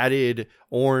 I added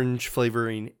orange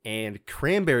flavoring and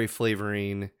cranberry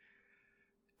flavoring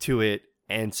to it.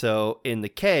 And so in the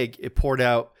keg, it poured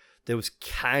out that was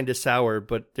kind of sour,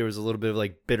 but there was a little bit of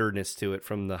like bitterness to it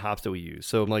from the hops that we use.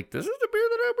 So I'm like, this is the beer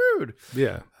that I brewed.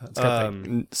 Yeah. It's got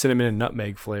that cinnamon and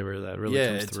nutmeg flavor that really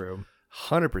comes it's through.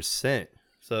 100%.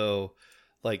 So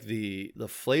like the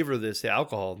flavor of this, the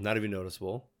alcohol, not even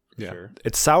noticeable. For Yeah. sure.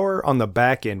 It's sour on the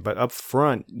back end, but up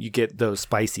front, you get those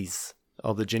spices,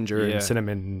 all the ginger Yeah. and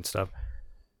cinnamon and stuff.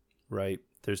 Right.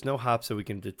 There's no hops that we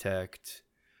can detect.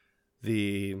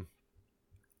 The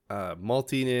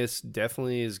maltiness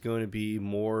definitely is going to be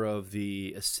more of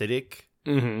the acidic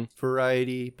Mm-hmm.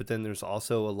 variety, but then there's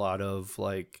also a lot of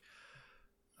like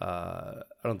I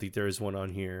don't think there is one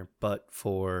on here, but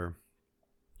for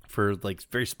like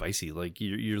very spicy, like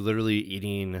you're literally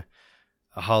eating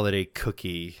a holiday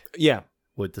cookie Yeah.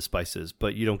 with the spices,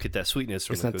 but you don't get that sweetness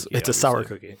from It's, the not, cookie. it's a sour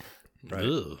obviously. cookie. Right.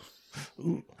 Ugh.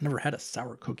 Ooh, I never had a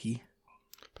sour cookie.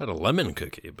 I've had a lemon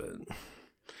cookie, but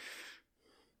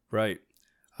Right.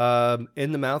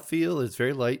 In the mouthfeel, it's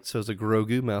very light, so it's a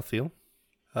Grogu mouthfeel.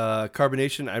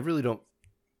 Carbonation, I really don't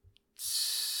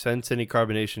sense any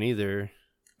carbonation either.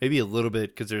 Maybe a little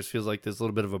bit because there feels like there's a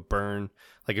little bit of a burn,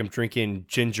 like I'm drinking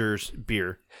ginger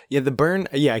beer. Yeah, the burn.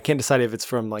 Yeah, I can't decide if it's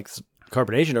from like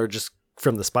carbonation or just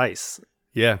from the spice.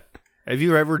 Yeah. Have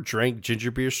you ever drank ginger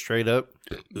beer straight up?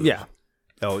 Yeah,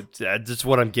 Oh, that's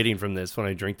what I'm getting from this when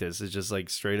I drink this. It's just like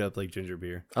straight up like ginger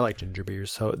beer. I like ginger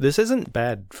beers, so this isn't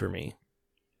bad for me.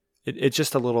 It's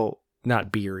just a little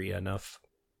not beery enough.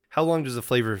 How long does the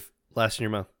flavor last in your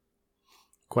mouth?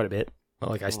 Quite a bit.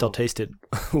 Like I still taste it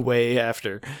way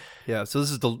after. Yeah, so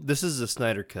this is the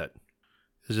Snyder cut.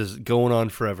 It's just going on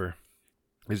forever.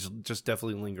 It's just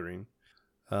definitely lingering.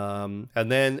 And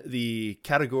then the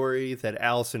category that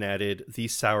Allison added, the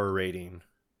sour rating.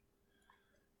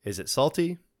 Is it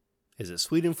salty? Is it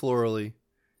sweet and florally?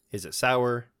 Is it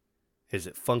sour? Is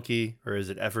it funky? Or is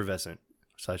it effervescent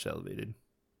 / elevated?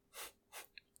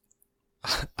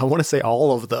 I want to say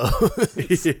all of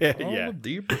those. yeah.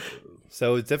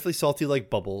 So it's definitely salty like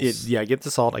bubbles. I get the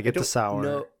salt. I get the don't sour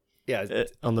know- Yeah,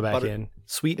 on the back butter- end.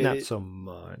 Sweet, not it- so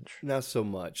much. not so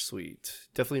much sweet.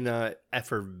 Definitely not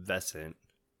effervescent.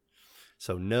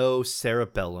 So no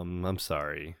cerebellum. I'm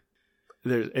sorry.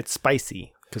 It's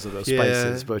spicy because of those Yeah,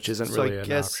 spices, which isn't so I really an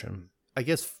guess- option. I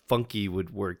guess funky would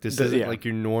work. This The- isn't yeah. like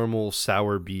your normal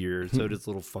sour beer, so it is a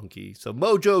little funky. So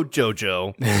Mojo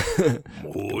Jojo.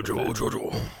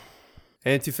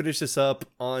 And to finish this up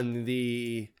on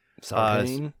the Sour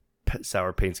cane.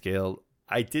 sour paint scale,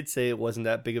 I did say it wasn't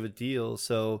that big of a deal.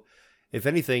 So If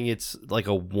anything, it's like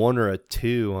a 1 or a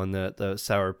 2 on the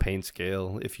sour pain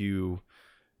scale. If you,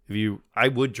 I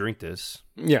would drink this.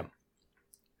 Yeah.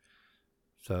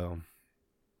 So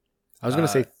I was going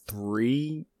to say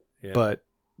 3, yeah. but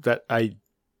that I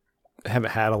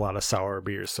haven't had a lot of sour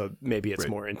beers, so maybe it's Right.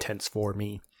 more intense for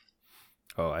me.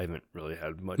 Oh, I haven't really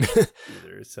had much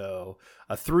either. So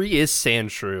a 3 is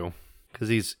Sand Shrew because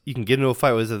you can get into a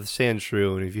fight with the Sand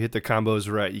Shrew, and if you hit the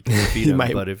combos right, you can defeat him.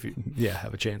 might- But if you Yeah,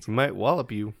 have a chance. he might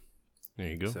wallop you. There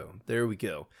you go. So there we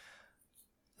go.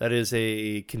 That is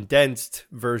a condensed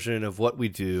version of what we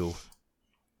do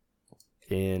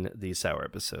in the sour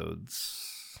episodes.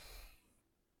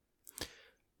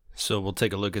 So we'll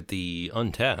take a look at the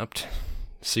Untapped,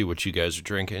 see what you guys are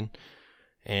drinking.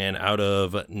 And out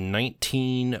of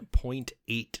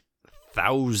 19.8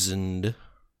 thousand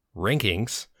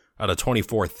rankings, out of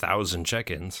 24,000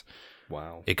 check-ins,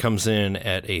 Wow. it comes in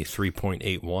at a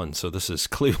 3.81. So this is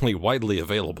clearly widely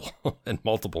available in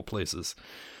multiple places.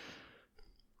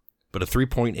 But a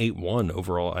 3.81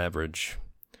 overall average.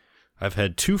 I've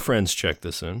had 2 friends check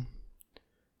this in.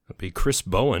 That'd be Chris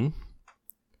Bowen.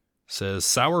 Says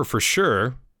sour for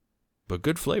sure, but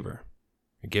good flavor.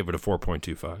 I gave it a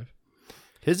 4.25.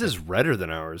 His is redder than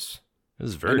ours.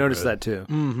 This is I very noticed good. that too.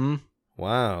 Mm-hmm.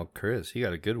 Wow, Chris, you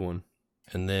got a good one.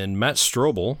 And then Matt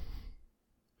Strobel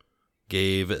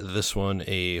gave this one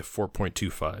a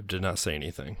 4.25. Did not say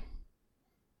anything.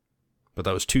 But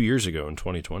that was 2 years ago in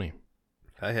 2020.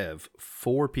 I have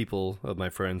 4 people of my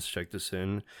friends check this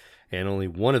in, and only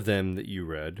one of them that you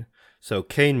read. So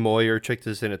Kane Moyer checked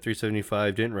this in at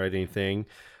 375, didn't write anything.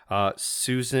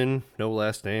 Susan, no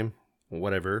last name,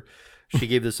 whatever. She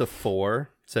gave this a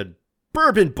 4. Said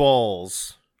bourbon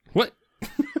balls, What?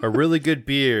 a really good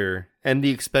beer, and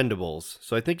the Expendables.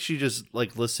 So I think she just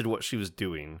like listed what she was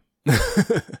doing.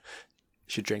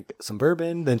 She drank some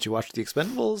bourbon, then she watched The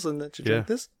Expendables, and then she drank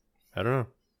this. I don't know.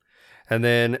 And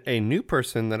then a new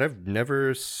person that I've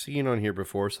never seen on here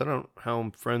before, so I don't know how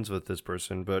I'm friends with this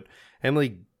person, but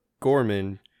Emily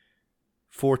Gorman,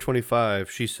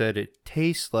 425, she said it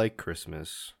tastes like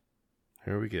Christmas.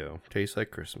 Here we go. Tastes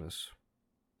like Christmas.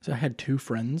 So I had 2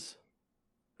 friends,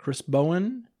 Chris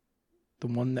Bowen, the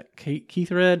one that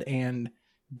Keith read, and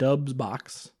Dubs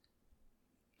Box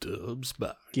Dubs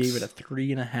box. gave it a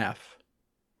 3.5.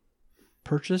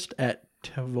 Purchased at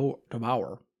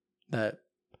Tavour, that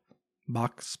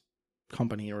box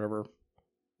company or whatever.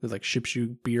 That like ships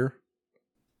you beer.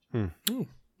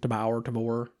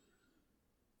 Tavour.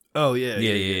 Oh, yeah.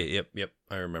 Yep.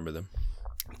 I remember them.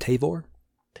 Tavor?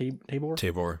 Tabor.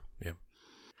 Tabor, yeah.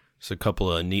 So a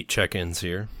couple of neat check-ins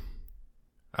here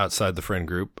outside the friend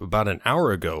group. About an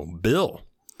hour ago, Bill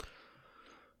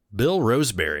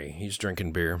Roseberry, he's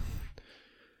drinking beer.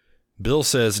 Bill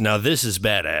says, now this is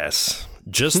badass.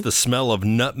 Just the smell of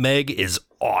nutmeg is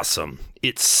awesome.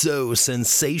 It's so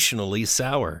sensationally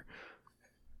sour.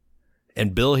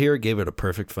 And Bill here gave it a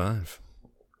perfect 5.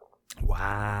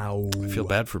 Wow. I feel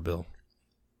bad for Bill.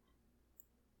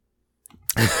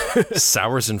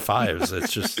 Sours and 5s.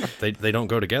 It's just they don't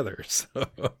go together. So.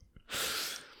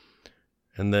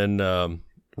 And then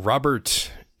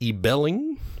Robert E.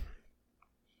 Belling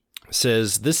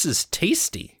says this is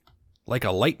tasty, like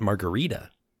a light margarita.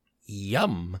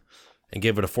 Yum. And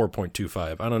gave it a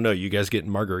 4.25. I don't know. You guys getting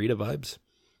margarita vibes?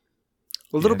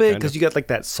 A little Yeah, bit, kind because of. you got like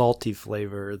that salty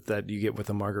flavor that you get with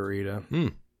a margarita.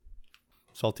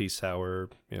 Salty, sour,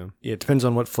 yeah. Yeah, it depends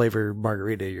on what flavor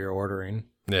margarita you're ordering.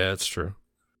 Yeah, that's true.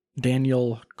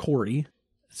 Daniel Corey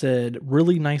said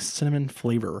really nice cinnamon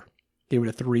flavor. Gave it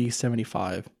a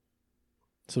 3.75.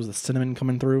 So is the cinnamon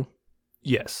coming through?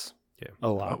 Yes. Yeah. A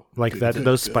lot. Oh, like good, that. good,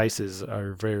 Those good. spices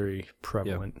are very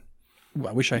prevalent. Ooh,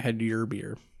 I wish I had your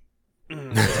beer.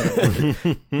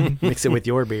 Mix it with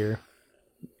your beer.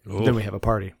 Then we have a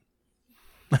party.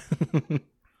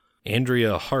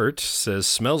 Andrea Hart says,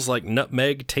 smells like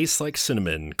nutmeg, tastes like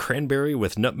cinnamon, cranberry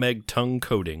with nutmeg tongue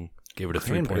coating. Gave it a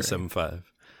Cranberry. 3.75.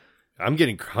 I'm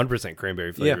getting 100%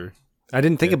 cranberry flavor. I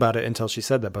didn't think about it until she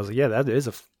said that, but I was like, yeah, that is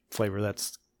a flavor.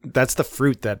 That's the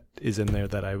fruit that is in there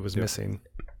that I was missing.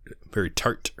 Very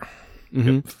tart.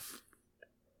 Mm-hmm.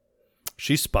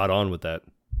 She's spot on with that.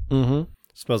 Mm-hmm.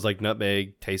 Smells like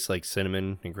nutmeg, tastes like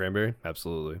cinnamon and cranberry.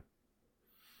 Absolutely.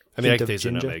 I mean, I Hint can of taste the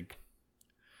ginger? nutmeg.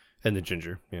 And the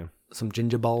ginger, yeah. Some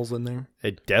ginger balls in there.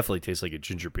 It definitely tastes like a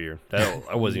ginger beer.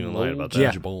 I wasn't even lying about that.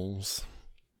 Yeah. Bowls.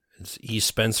 E.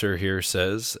 Spencer here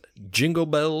says, Jingle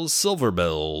bells, silver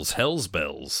bells, hell's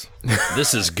bells.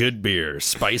 This is good beer,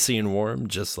 spicy and warm,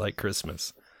 just like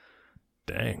Christmas.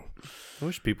 Dang. I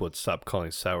wish people would stop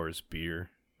calling sours beer.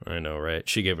 I know, right?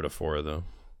 She gave it a 4, though.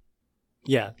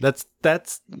 Yeah, that's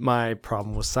my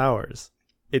problem with sours.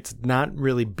 it's not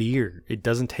really beer. It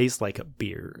doesn't taste like a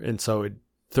beer. And so it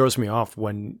throws me off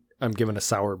when I'm given a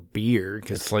sour beer.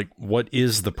 It's like, what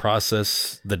is the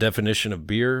process, the definition of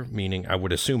beer? Meaning, I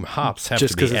would assume hops have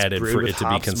just to be 'cause it's added brewed for with it to be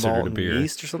hops, considered malt, a and beer.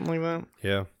 yeast or something like that.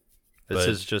 Yeah. This But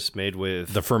is just made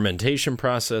with the fermentation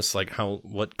process, like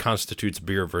what constitutes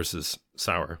beer versus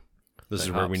sour. This is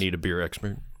where we hops. need a beer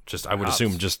expert. I would Hops.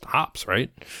 assume just hops,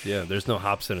 right? Yeah, there's no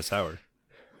hops in a sour.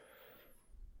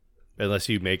 Unless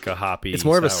you make a hoppy It's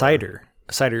more of a sour. cider.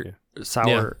 A cider sour,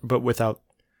 Yeah. but without,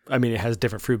 I mean, it has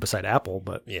different fruit beside apple,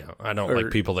 but Yeah, I don't Or-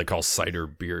 like people that call cider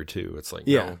beer too. It's like,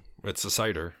 Yeah. no, it's a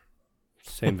cider.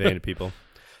 Same vein of people.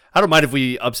 I don't mind if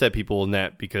we upset people in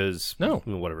that because No.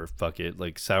 whatever, fuck it.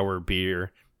 Like sour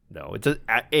beer. No, it's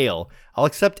ale. I'll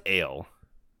accept ale.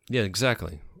 Yeah,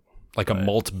 exactly. Like a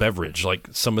malt beverage, like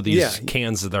some of these Yeah.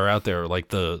 cans that are out there, like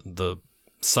the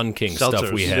Sun King stuff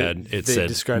Seltzers. we had. It They said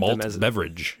described them malt as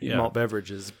beverage. Yeah, malt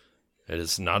beverages. it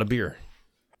is not a beer.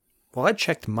 Well, I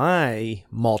checked my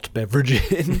malt beverage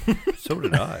in. So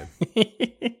did I.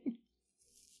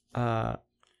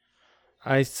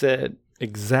 I said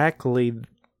exactly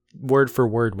word for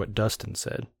word what Dustin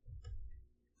said.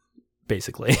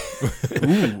 Basically.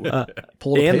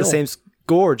 Pull it And pale. the same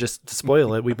score, just to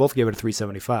spoil it, we both gave it a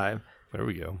 375. There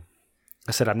we go.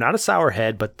 I said, I'm not a sour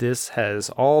head, but this has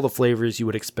all the flavors you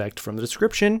would expect from the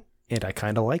description, and I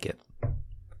kind of like it.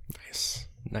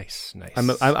 Nice.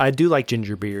 I do like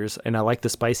ginger beers, and I like the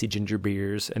spicy ginger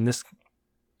beers, and this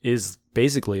is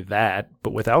basically that,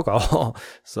 but with alcohol,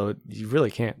 so you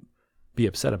really can't be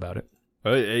upset about it.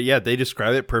 Yeah, they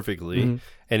describe it perfectly, Mm-hmm.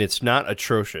 and it's not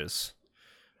atrocious.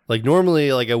 Like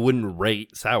normally, like I wouldn't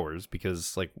rate sours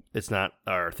because like it's not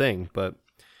our thing, but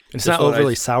It's This not one I-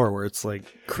 overly sour where it's like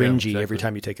cringy exactly. every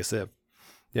time you take a sip.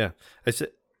 yeah, I said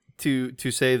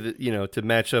to say that to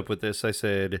match up with this, I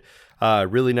said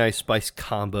really nice spice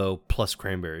combo plus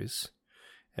cranberries.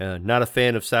 Not a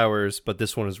fan of sours, but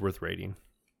this one is worth rating.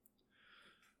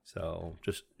 So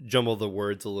just jumble the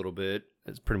words a little bit.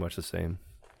 It's pretty much the same.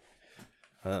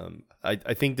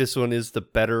 I think this one is the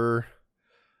better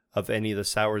of any of the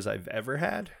sours I've ever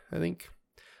had, I think.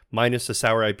 Minus the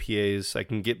sour IPAs. I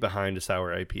can get behind a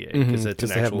sour IPA because it's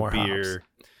 'cause an they have actual more beer. hops.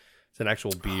 It's an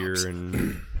actual beer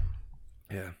and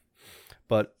yeah.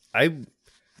 But I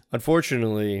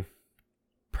unfortunately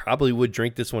probably would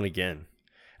drink this one again.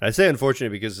 And I say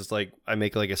unfortunate because it's like I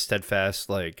make like a steadfast,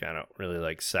 like I don't really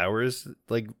like sours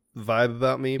like vibe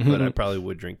about me, but I probably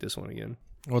would drink this one again.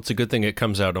 Well, it's a good thing it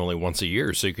comes out only once a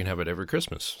year, so you can have it every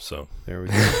Christmas. So There we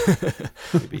go.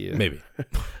 maybe.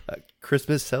 A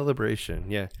Christmas celebration.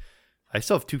 Yeah. I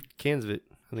still have 2 cans of it.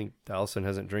 I think Allison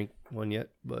hasn't drank one yet,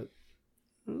 but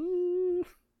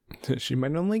She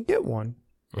might only get one.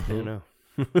 I don't know.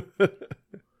 All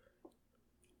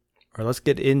right, let's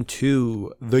get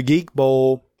into the Geek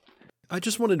Bowl. I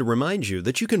just wanted to remind you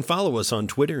that you can follow us on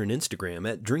Twitter and Instagram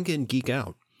at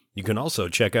DrinkInGeekOut. You can also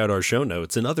check out our show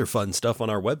notes and other fun stuff on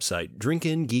our website,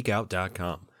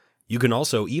 drinkingeekout.com. You can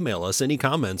also email us any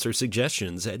comments or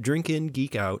suggestions at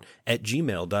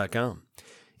drinkingeekout@gmail.com.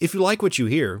 If you like what you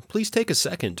hear, please take a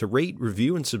second to rate,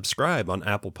 review, and subscribe on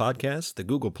Apple Podcasts, the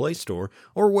Google Play Store,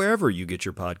 or wherever you get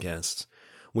your podcasts.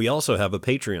 We also have a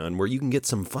Patreon where you can get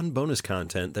some fun bonus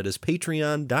content that is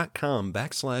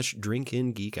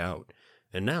patreon.com/drinkingeekout.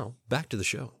 And now, back to the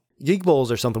show. Geek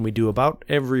Bowls are something we do about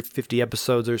every 50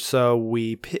 episodes or so.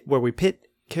 We pit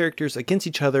characters against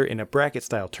each other in a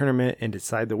bracket-style tournament and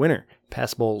decide the winner.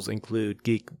 Past bowls include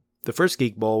the first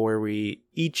Geek Bowl, where we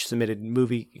each submitted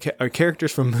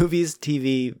characters from movies,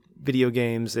 TV, video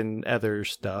games, and other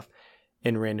stuff,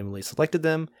 and randomly selected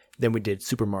them. Then we did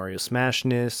Super Mario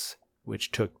Smashness,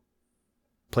 which took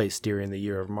place during the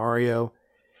year of Mario,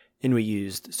 and we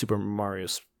used Super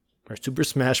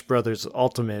Smash Brothers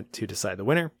Ultimate to decide the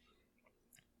winner.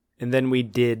 And then we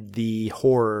did the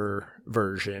horror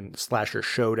version, Slasher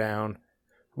Showdown,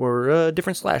 where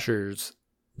different slashers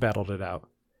battled it out.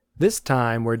 This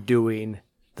time we're doing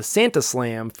the Santa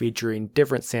Slam, featuring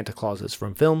different Santa Clauses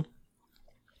from film.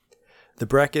 The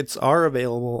brackets are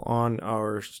available on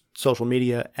our social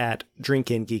media at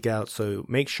DrinkInGeekOut, so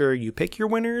make sure you pick your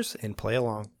winners and play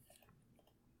along.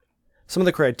 Some of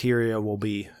the criteria we'll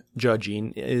be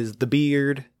judging is the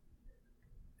beard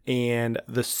and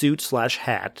the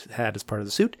suit/hat. Hat is part of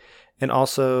the suit, and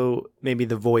also maybe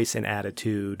the voice and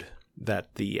attitude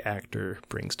that the actor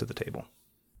brings to the table.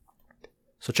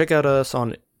 So check out us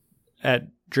at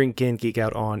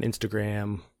DrinkInGeekOut on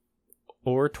Instagram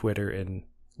or Twitter and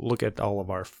look at all of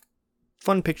our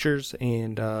fun pictures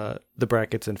and the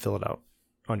brackets and fill it out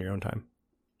on your own time.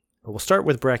 But we'll start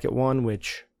with bracket 1,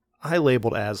 which I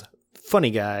labeled as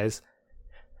Funny Guys.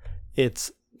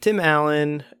 It's Tim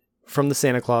Allen from The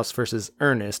Santa Claus versus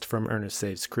Ernest from Ernest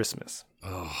Saves Christmas.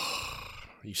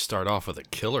 You start off with a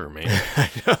killer, man. I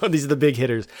know, these are the big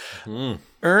hitters.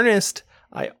 Ernest,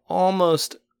 I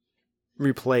almost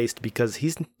replaced because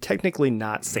he's technically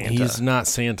not Santa. He's not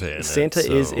Santa in it. Santa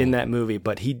is so- in that movie,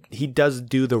 but he does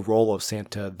do the role of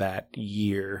Santa that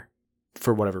year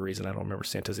for whatever reason. I don't remember.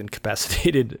 Santa's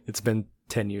incapacitated. It's been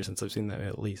 10 years since I've seen that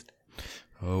at least.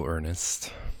 Oh,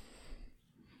 Ernest.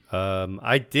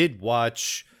 I did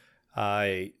watch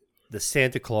the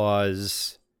Santa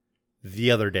Claus the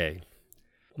other day.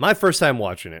 My first time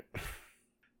watching it.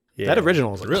 Yeah, That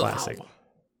original is a Really? classic.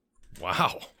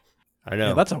 Wow. I know.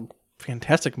 Yeah, that's a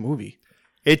fantastic movie.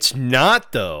 It's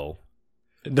not, though.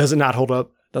 Does it not hold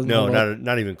up? Doesn't No, hold up.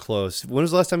 not even close. When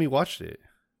was the last time you watched it?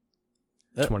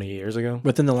 20 years ago.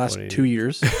 Within the last 20. 2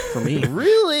 years for me.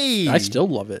 Really? I still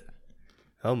love it.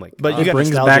 Oh, my God. But you It got brings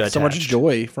nostalgia back so much attached.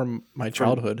 joy from my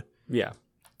childhood. Yeah.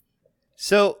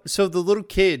 So the little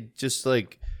kid just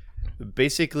like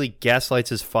basically gaslights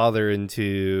his father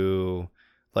into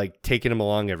like taking him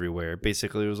along everywhere.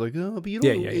 Basically, it was like, oh, but you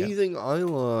don't know Yeah. anything I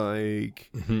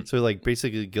like. So like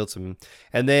basically guilts him,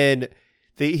 and then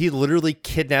he literally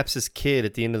kidnaps his kid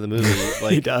at the end of the movie.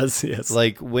 Like He does, yes.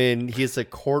 like when he has a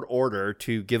court order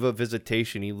to give a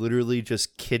visitation, he literally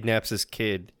just kidnaps his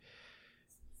kid.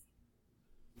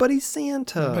 But he's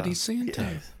Santa. But he's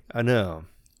Santa. I know.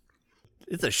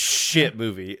 It's a shit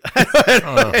movie.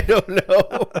 I don't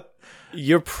know.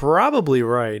 You're probably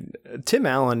right. Tim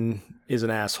Allen is an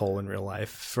asshole in real life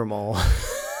from all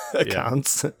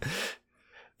accounts.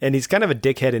 And he's kind of a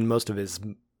dickhead in most of his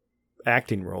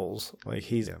acting roles. Like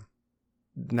he's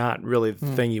not really the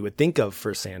thing you would think of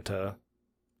for Santa.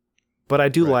 But I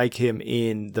do like him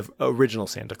in the original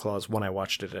Santa Claus when I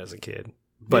watched it as a kid.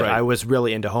 But Right. I was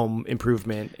really into Home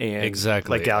Improvement and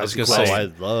Exactly. like I was Galaxy gonna Quest. say,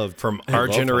 I loved From I our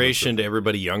love generation to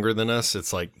everybody younger than us,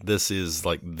 it's like this is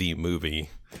like the movie.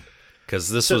 Because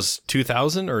this was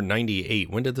 2000 or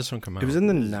 98. When did this one come out? It was in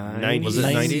the 90s. Was it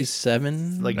 90s?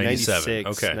 97? like 97,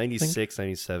 96, okay. 96,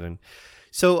 97.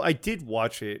 So I did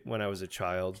watch it when I was a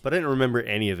child, but I didn't remember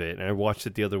any of it. And I watched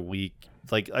it the other week.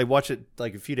 Like I watched it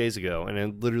like a few days ago, and I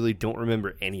literally don't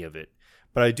remember any of it.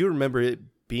 But I do remember it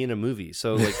being a movie.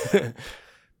 So like,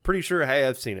 pretty sure I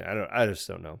have seen it. I just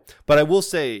don't know. But I will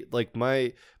say, like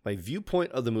my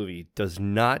viewpoint of the movie does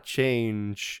not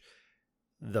change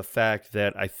the fact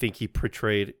that I think he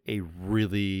portrayed a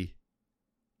really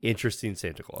interesting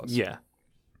Santa Claus. Yeah.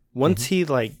 Once he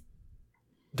like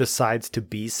decides to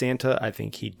be Santa, I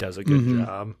think he does a good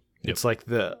job. It's like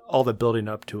all the building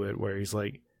up to it where he's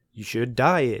like, you should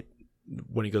diet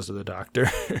when he goes to the doctor.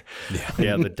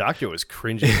 Yeah, the doctor was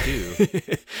cringing too.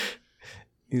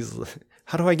 He's like,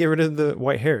 how do I get rid of the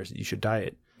white hairs? You should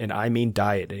diet. And I mean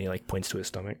diet. And he like points to his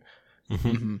stomach.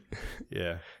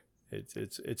 Yeah,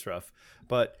 it's rough,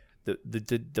 but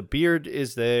the beard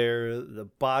is there, the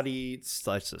body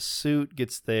slash the suit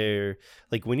gets there.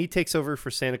 Like when he takes over for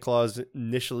Santa Claus,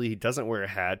 initially he doesn't wear a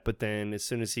hat, but then as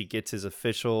soon as he gets his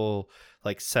official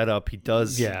like setup, he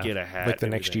does get a hat. Like the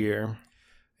and next everything. year.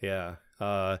 Yeah,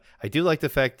 I do like the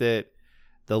fact that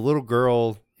the little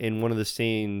girl in one of the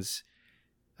scenes,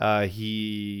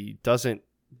 he doesn't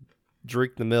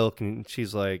drink the milk, and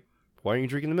she's like, "Why aren't you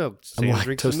drinking the milk?" I'm Santa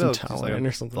drinks the lactose milk. She's intolerant like,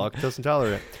 or something. Lactose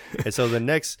intolerant. And so the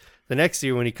next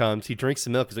year when he comes, he drinks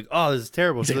the milk. He's like, "Oh, this is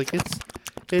terrible." She's like,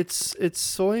 "It's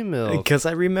soy milk. Because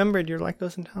I remembered you're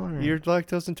lactose intolerant. You're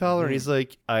lactose intolerant." He's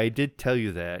like, "I did tell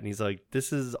you that." And he's like,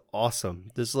 "This is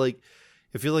awesome. This like,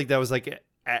 I feel like that was like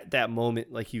at that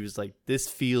moment, like he was like, this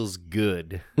feels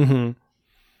good." Mm-hmm.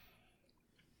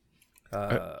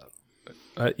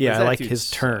 Yeah, I that like dude's,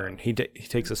 his turn. He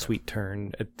takes a sweet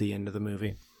turn at the end of the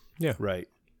movie. Right.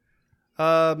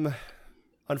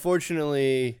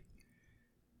 Unfortunately,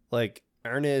 like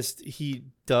Ernest, he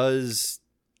does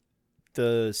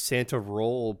the Santa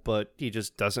role, but he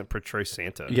just doesn't portray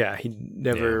Santa. Yeah, he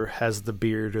never has the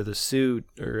beard or the suit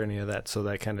or any of that, so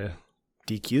that kind of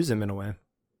DQs him in a way.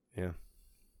 Yeah.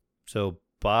 So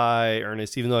bye,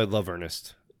 Ernest. Even though I love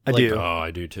Ernest, I Like, do. Oh,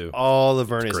 I do too. all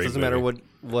of Ernest. great Doesn't matter movie.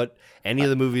 what any of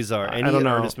the movies are. Any I don't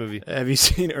know. Ernest movie. Have you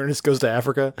seen Ernest Goes to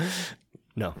Africa?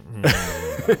 No.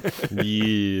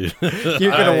 Yeah.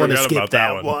 You're I gonna want to forgot skip about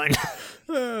that that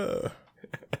one.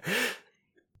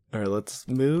 All right, let's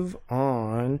move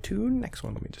on to next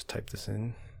one. Let me just type this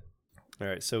in. All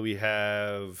right. So we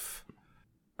have.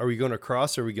 Are we going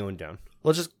across or are we going down?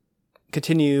 We'll just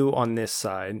continue on this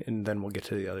side, and then we'll get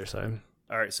to the other side.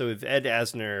 All right. So we have Ed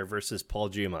Asner versus Paul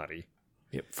Giamatti.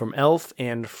 Yep, from Elf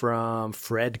and from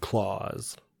Fred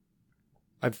Claus.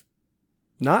 I've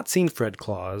not seen Fred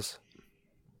Claus,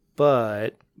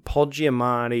 but Paul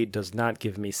Giamatti does not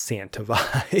give me Santa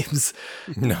vibes.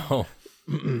 No.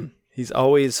 He's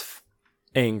always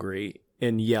angry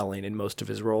and yelling in most of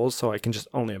his roles, so I can just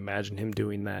only imagine him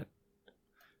doing that.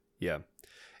 Yeah.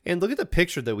 And look at the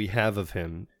picture that we have of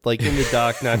him, like in the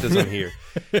doc, not just on here.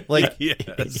 Like,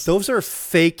 Yes. those are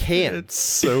fake hands. It's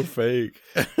so fake.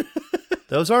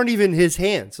 Those aren't even his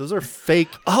hands. Those are fake.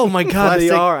 Oh my god, they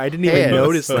Plastic are. I didn't even hands.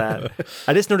 notice that.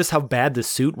 I just noticed how bad the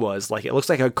suit was. Like, it looks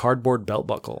like a cardboard belt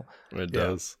buckle. It Yeah.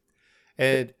 does.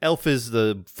 And Elf is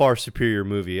the far superior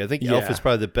movie. I think Elf Yeah. is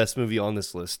probably the best movie on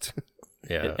this list.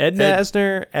 Yeah. Ed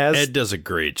Asner as Ed does a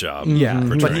great job. yeah, but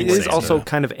he portraying is Santa. also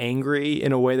kind of angry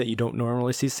in a way that you don't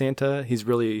normally see Santa. He's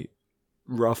really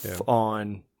rough Yeah.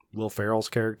 on Will Ferrell's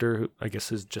character, who I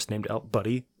guess is just named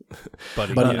Buddy.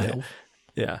 Buddy. Buddy Uh, Elf.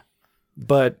 Yeah,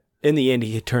 but in the end,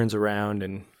 he turns around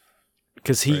and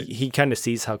because he kind of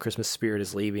sees how Christmas spirit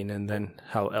is leaving, and then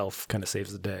how Elf kind of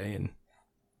saves the day and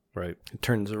Right. it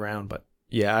turns around. But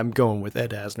yeah, I'm going with Ed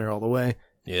Asner all the way.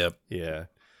 Yep. Yeah.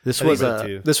 This I think was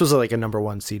so, too. like a number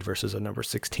 1 seed versus a number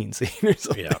 16 seed or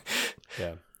something. Yeah.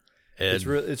 Yeah. Ed,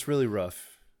 It's really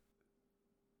rough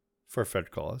for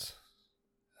Fred Claus.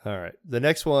 All right. The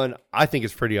next one I think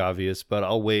is pretty obvious, but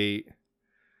I'll wait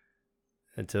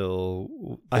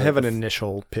until I have an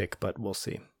initial pick, but we'll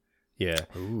see. Yeah.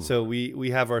 Ooh. So we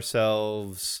have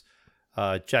ourselves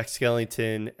Jack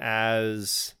Skellington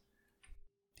as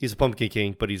he's a pumpkin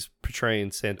king, but he's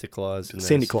portraying Santa Claus.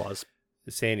 Santa Claus.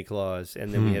 Santa Claus,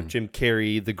 and then we have Jim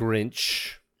Carrey, the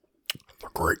Grinch.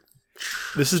 great.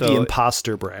 This is So- the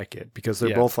imposter bracket because they're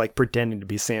Yeah. both like pretending to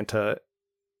be Santa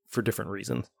for different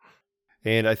reasons.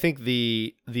 And I think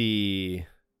the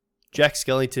Jack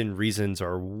Skellington reasons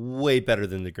are way better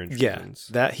than the Grinch Yeah, reasons.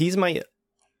 that he's my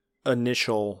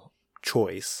initial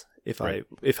choice if Right.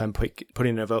 I'm putting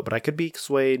in a vote, but I could be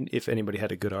swayed if anybody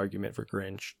had a good argument for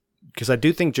Grinch because I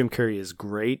do think Jim Carrey is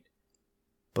great,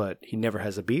 but he never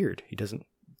has a beard. He doesn't.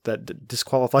 That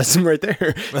disqualifies him right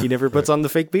there. He never puts on the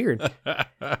fake beard.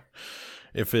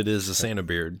 If it is a Santa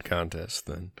beard contest,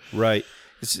 then Right.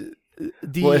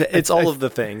 It's all of the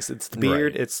things. It's the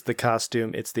beard, Right. it's the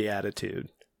costume, it's the attitude.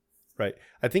 Right.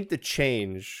 I think the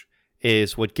change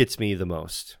is what gets me the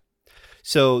most.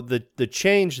 So the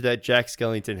change that Jack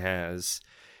Skellington has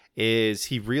is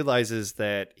he realizes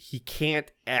that he can't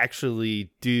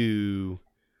actually do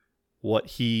what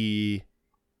he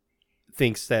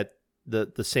thinks that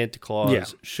the Santa Claus Yeah.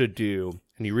 should do,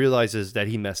 and he realizes that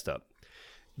he messed up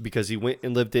because he went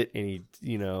and lived it, and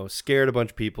he scared a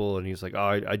bunch of people, and he was like,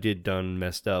 oh, I did done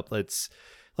messed up. Let's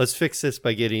fix this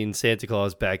by getting Santa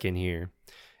Claus back in here.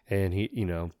 And he,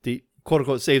 the quote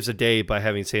unquote saves a day by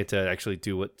having Santa actually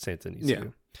do what Santa needs to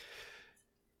do.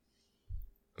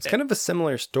 It's kind of a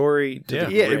similar story to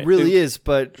the Yeah, it really is.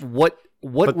 But what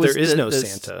But was there is no the-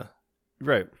 Santa.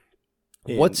 Right.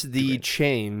 in What's The the Grinch.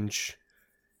 change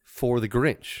for the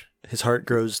Grinch? His heart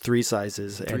grows 3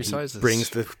 sizes and Three he sizes. brings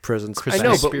the presents Christmas I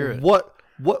know, back. but spirit. what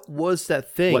was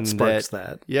that thing? What sparks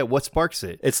that? Yeah, what sparks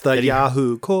it? It's the That he-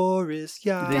 Yahoo chorus.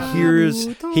 Yahoo. That hears-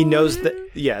 He knows that.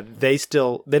 Yeah, they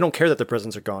don't care that the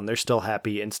presents are gone. They're still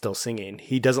happy and still singing.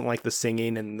 He doesn't like the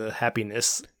singing and the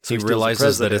happiness. So he steals the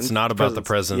realizes that it's president- not about the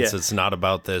presents. Yeah, It's not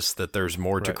about this. That there's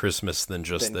more to Right. Christmas than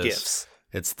just than this. gifts.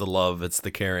 It's the love. It's the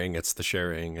caring. It's the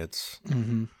sharing. It's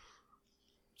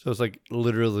So it's like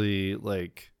literally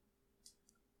like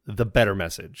the better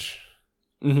message.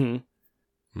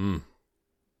 Mm-hmm.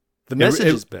 The message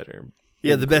is better.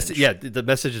 Yeah, than the message. Grinch. Yeah, the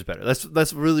message is better.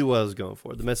 That's really what I was going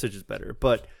for. The message is better,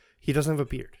 but he doesn't have a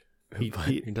beard. He-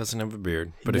 He doesn't have a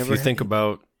beard. But if never you had- think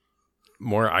about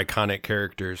more iconic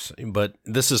characters, but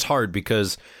this is hard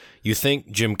because you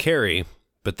think Jim Carrey,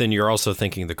 but then you're also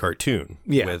thinking the cartoon.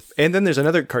 Yeah, With, and then there's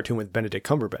another cartoon with Benedict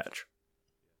Cumberbatch.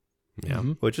 yeah.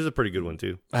 which is a pretty good one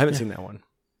too. I haven't seen that one.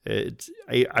 It's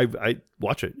I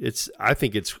watch it. I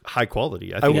think it's high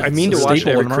quality. think I it's mean to a watch it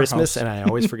staple every in our Christmas, house. and I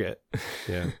always forget.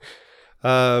 Yeah.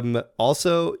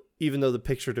 Also, even though the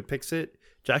picture depicts it,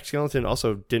 Jack Skellington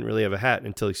also didn't really have a hat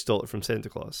until he stole it from Santa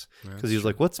Claus because he was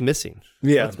like, "What's missing?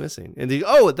 Yeah. What's missing?" And the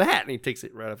hat, and he takes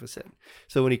it right off his head.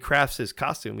 So when he crafts his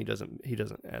costume, he doesn't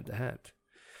add the hat.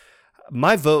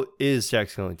 My vote is Jack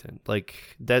Skellington.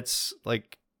 Like that's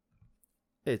like,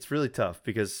 it's really tough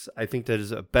because I think that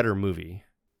is a better movie.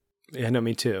 Yeah, no,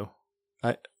 me too.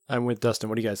 I'm with Dustin.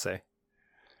 What do you guys say?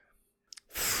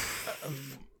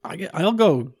 I'll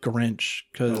go Grinch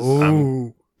because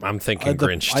I'm thinking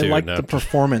Grinch I too. like no. the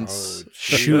performance.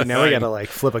 Shoot, now we gotta like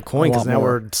flip a coin A because lot now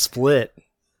more. we're split.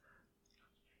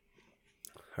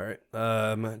 All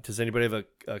right. Does anybody have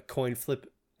a coin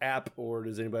flip app, or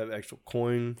does anybody have actual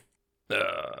coin?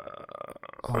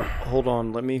 Oh, hold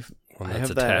on, let me One I that's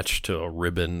have that. attached to a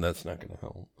ribbon. That's not going to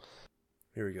help.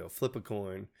 Here we go. Flip a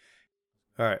coin.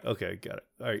 All right. Okay. Got it.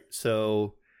 All right.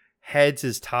 So heads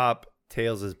is top,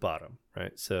 tails is bottom,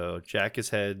 right? So Jack is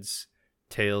heads,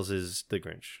 tails is the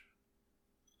Grinch.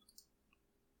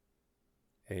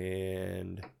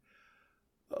 And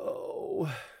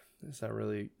it's not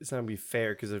gonna be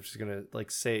fair because I'm just gonna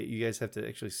say it. You guys have to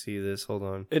actually see this. Hold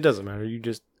on. It doesn't matter.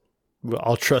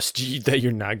 I'll trust you that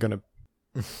you're not gonna.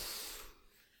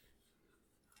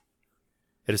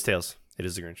 It is tails. It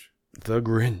is the Grinch. The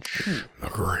Grinch.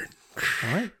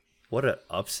 All right. What an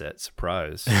upset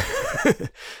surprise.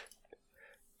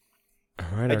 All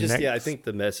right. I think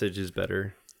the message is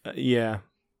better. Yeah.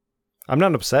 I'm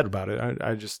not upset about it.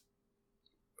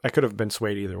 I could have been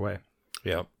swayed either way.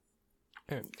 Yeah.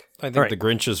 I think All right. the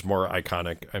Grinch is more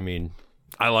iconic. I mean,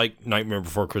 I like Nightmare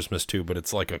Before Christmas too, but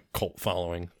it's like a cult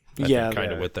following. Yeah, kind of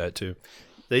they're- with that too.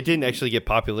 They didn't actually get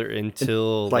popular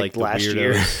until Like the last weirdos.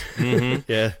 year. Mhm.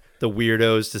 Yeah, the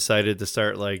weirdos decided to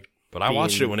start But I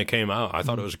watched it being- when it came out. I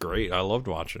thought it was great. I loved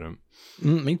watching it.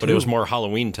 Me too. But it was more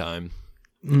Halloween time.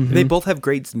 Mhm. They both have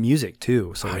great music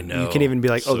too. So I know. you can even be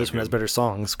like, So oh, this one has good. better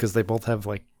songs because they both have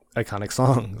like iconic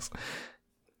songs.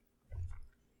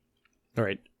 All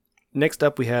right. Next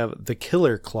up, we have the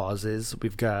Killer Clauses.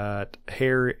 We've got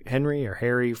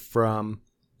Harry from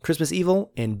Christmas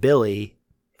Evil and Billy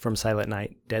from Silent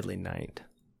Night, Deadly Night.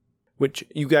 Which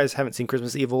you guys haven't seen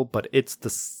Christmas Evil, but it's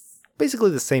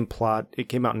basically the same plot. It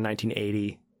came out in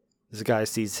 1980. This guy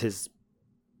sees his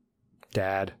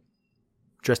dad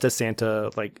dressed as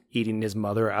Santa, like eating his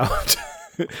mother out.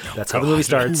 That's how the movie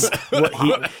starts.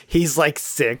 He's like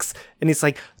 6, and he's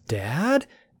like, "Dad,"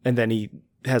 and then he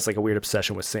has like a weird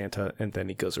obsession with Santa, and then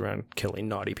he goes around killing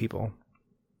naughty people.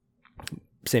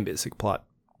 Same basic plot.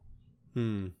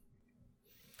 And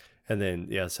then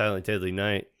Silent Deadly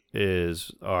Night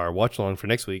is our watch along for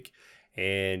next week,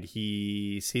 and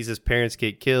he sees his parents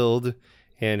get killed,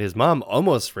 and his mom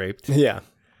almost raped Yeah,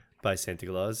 by Santa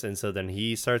Claus, and so then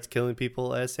he starts killing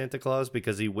people as Santa Claus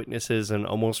because he witnesses an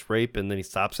almost rape, and then he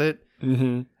stops it,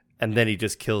 mm-hmm. and then he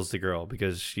just kills the girl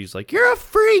because she's like, "You're a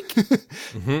freak."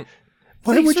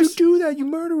 Why Thanks would for you do that, you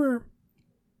murderer?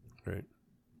 Right.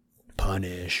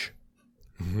 Punish.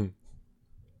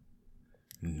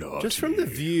 Naughty. Just from the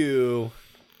view,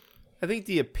 I think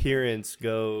the appearance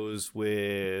goes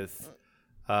with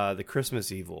the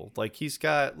Christmas Evil. Like he's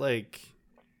got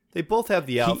they both have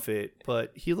the outfit,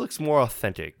 but he looks more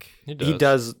authentic. He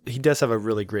does. He does have a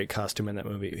really great costume in that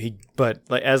movie. But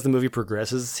like as the movie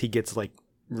progresses, he gets like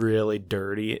really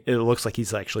dirty. It looks like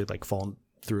he's actually like fallen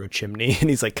through a chimney and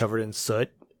he's like covered in soot.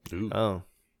 Ooh. Oh,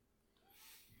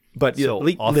 But So,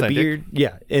 the authentic? beard,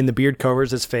 and the beard covers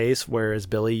his face, whereas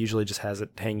Billy usually just has it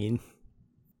hanging.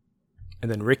 And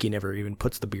then Ricky never even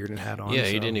puts the beard and hat on. Yeah,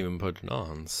 he so- didn't even put it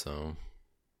on, so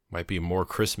might be more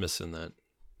Christmas in that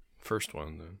first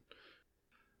one then.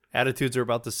 attitudes are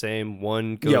about the same.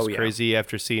 One goes yeah. crazy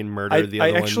after seeing murder. The I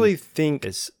other actually one think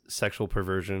is sexual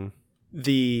perversion.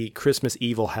 the Christmas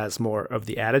Evil has more of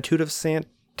the attitude of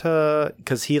Santa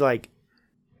because he like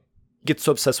gets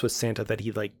so obsessed with Santa that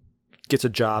he like gets a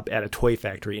job at a toy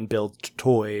factory and builds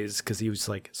toys because he was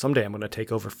like, someday I'm going to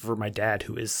take over for my dad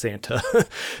who is Santa.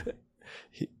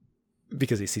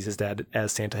 Because he sees his dad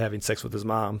as Santa having sex with his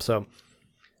mom. So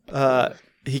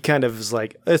he kind of is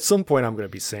like, at some point I'm going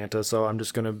to be Santa, so I'm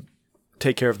just going to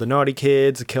take care of the naughty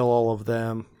kids, kill all of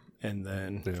them, and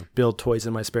then build toys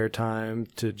in my spare time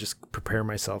to just prepare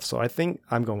myself. So I think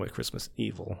I'm going with Christmas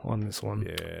Evil on this one.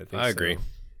 Yeah, I agree.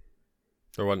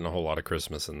 There wasn't a whole lot of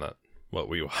Christmas in that, what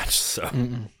we watched, so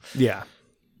Yeah.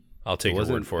 I'll take It your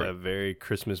wasn't word for a it. very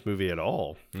Christmas movie at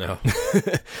all. No.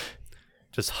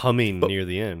 Just humming near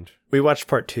the end. We watched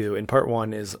part 2, and part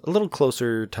 1 is a little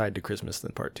closer tied to Christmas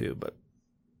than part 2. But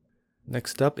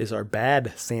next up is our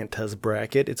Bad Santas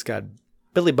bracket. It's got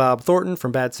Billy Bob Thornton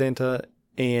from Bad Santa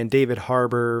and David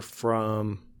Harbour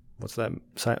from, what's that,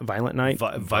 Violent Night?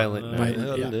 Violent Night.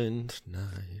 Violent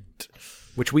Night.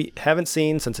 Which we haven't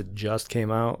seen since it just came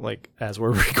out, like, as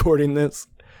we're recording this.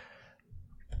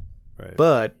 Right.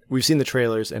 But we've seen the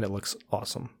trailers, and it looks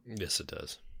awesome. Yes, it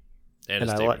does. And, And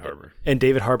it's I David like Harbour. And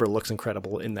David Harbour looks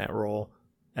incredible in that role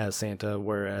as Santa,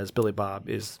 whereas Billy Bob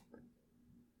is,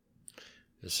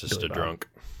 It's just Billy a Bob. drunk.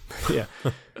 yeah.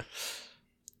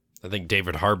 I think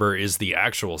David Harbour is the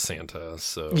actual Santa,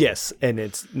 so Yes, and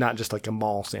it's not just like a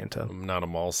mall Santa. I'm not a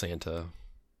mall Santa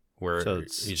where So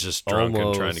it's he's just drunk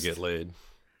and trying to almost- get laid.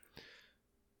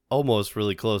 Almost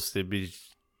really close to be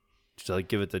to like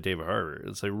give it to David Harbour.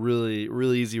 It's like really,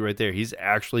 really easy right there. He's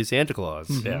actually Santa Claus.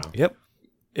 Yeah. Yep.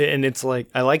 And it's like,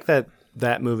 I like that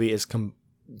movie is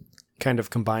kind of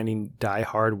combining Die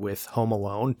Hard with Home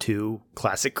Alone, two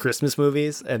classic Christmas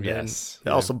movies, and Yes.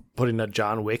 then also putting a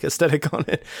John Wick aesthetic on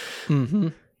it. Mm-hmm.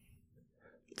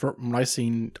 From what I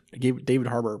seen, David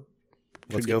Harbour.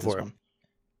 Let's should go get this for it. one.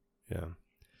 Yeah.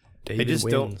 David I just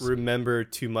wins. don't remember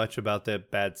too much about that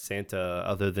Bad Santa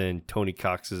other than Tony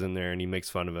Cox is in there and he makes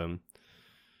fun of him.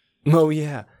 Oh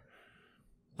yeah,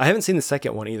 I haven't seen the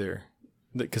second one either,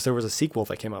 because there was a sequel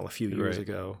that came out a few years Right.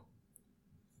 ago.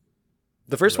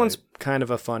 The first Right. one's kind of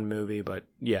a fun movie, but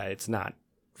yeah, it's not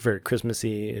very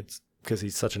Christmassy. It's because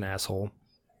he's such an asshole.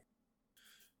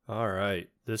 All right.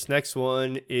 This next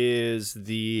one is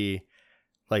the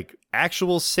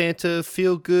actual Santa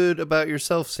feel good about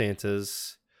yourself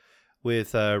Santas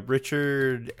with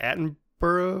Richard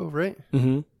Attenborough, right?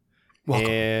 Mm-hmm. Welcome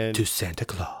and to Santa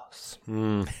Claus. I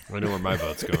know where my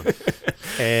vote's going.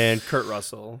 and Kurt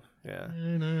Russell. Yeah.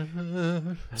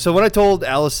 So when I told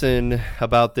Allison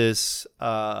about this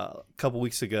a couple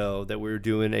weeks ago that we were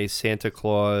doing a Santa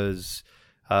Claus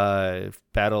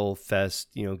Battle Fest,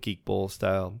 Geek Bowl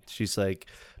style, she's like,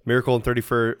 Miracle on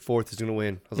 34th is going to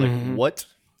win. I was like, what?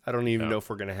 I don't even know if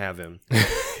we're going to have him.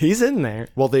 He's in there.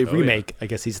 Well, the yeah. remake. I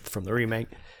guess he's from the remake.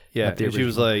 Yeah. Not the And she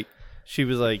was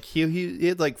original. like, he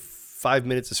had 5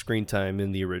 minutes of screen time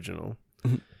in the original.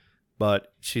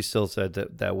 But she still said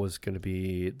that was going to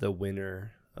be the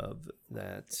winner of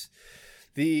that.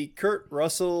 The Kurt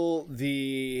Russell,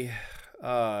 the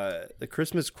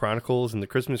Christmas Chronicles and the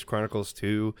Christmas Chronicles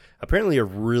 2 apparently are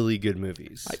really good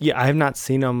movies. Yeah, I have not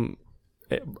seen them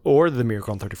or the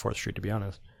Miracle on 34th Street, to be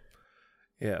honest.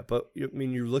 Yeah, but I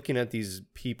mean, you're looking at these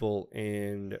people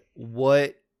and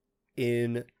what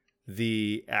in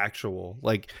the actual,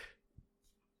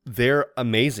 they're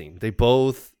amazing. They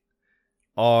both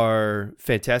are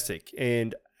fantastic.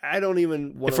 And I don't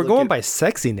even want If we're going by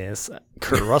sexiness,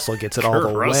 Kurt Russell gets it all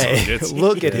Kurt the Russell way. gets-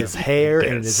 Look at his hair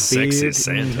and his sexy beard.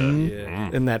 Santa. Mhm. Yeah.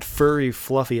 And that furry,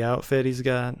 fluffy outfit he's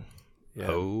got. Yeah.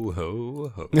 Ho, ho,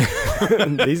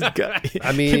 ho. He's got.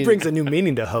 I mean- he brings a new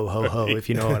meaning to ho ho ho. If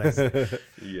you know what I mean.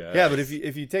 Yeah, but if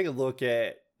you take a look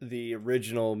at the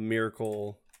original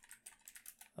Miracle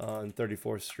on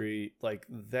 34th Street,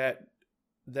 that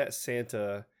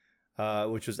Santa,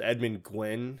 which was Edmund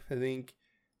Gwenn, I think,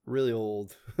 really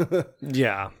old.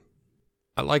 Yeah.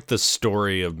 I like the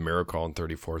story of Miracle on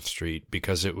 34th Street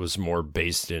because it was more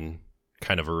based in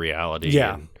kind of a reality.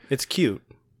 Yeah. It's cute.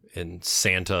 And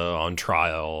Santa on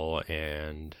trial.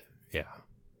 And yeah.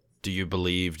 Do you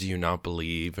believe? Do you not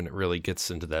believe? And it really gets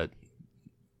into the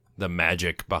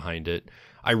magic behind it.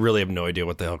 I really have no idea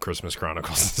what the hell Christmas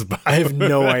Chronicles is about. I have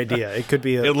no idea. It could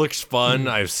be a. It looks fun.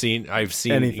 I've seen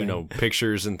Anything.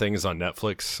 pictures and things on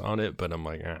Netflix on it, but I'm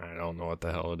like, I don't know what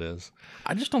the hell it is.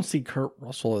 I just don't see Kurt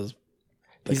Russell as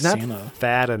he's not Santa.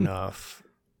 fat enough,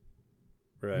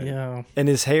 Right. Yeah, and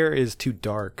his hair is too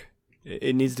dark.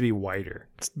 It needs to be whiter.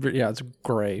 it's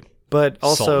gray. But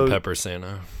Salt also, and pepper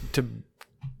Santa. to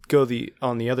go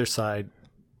on the other side,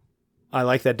 I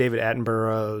like that Richard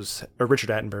Attenborough's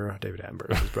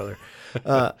his brother.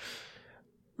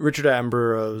 Richard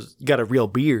Attenborough's got a real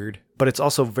beard, but it's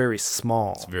also very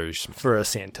small It's very small. for a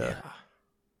Santa.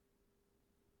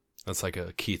 That's like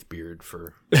a Keith beard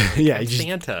for Yeah, you just,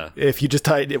 Santa. if you just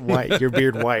dyed it white, your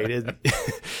beard white, and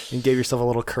gave yourself a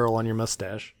little curl on your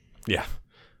mustache. Yeah.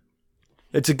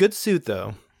 It's a good suit,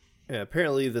 though. Yeah,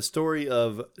 apparently the story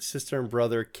of sister and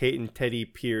brother Kate and Teddy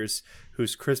Pierce,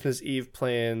 whose Christmas Eve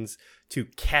plans to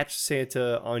catch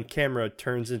Santa on camera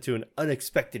turns into an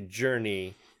unexpected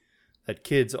journey that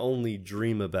kids only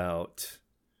dream about.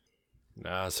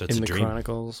 Nah, so it's In a the dream.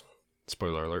 Chronicles.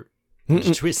 Spoiler alert. There's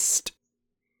a twist.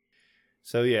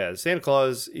 So yeah, Santa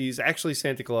Claus, he's actually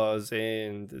Santa Claus,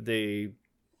 and they,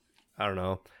 I don't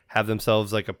know, have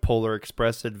themselves like a Polar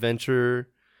Express adventure.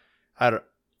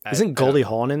 Isn't Goldie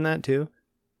Hawn in that, too?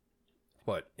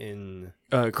 What, in...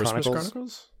 Christmas Chronicles?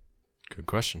 Chronicles? Good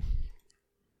question.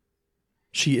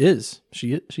 She is.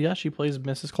 She plays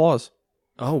Mrs. Claus.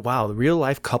 Oh, wow. The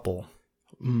real-life couple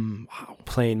Wow.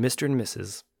 playing Mr. and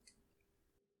Mrs.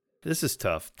 This is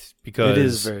tough, because... It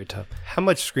is very tough. How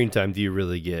much screen time do you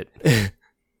really get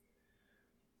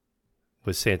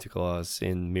with Santa Claus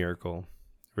in Miracle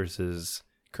versus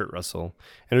Kurt Russell?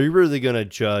 And are you really going to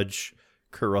judge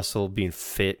Kurt Russell being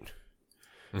fit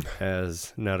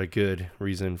as not a good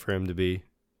reason for him to be?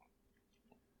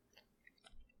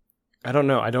 I don't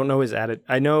know. I don't know his attitude.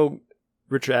 I know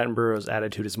Richard Attenborough's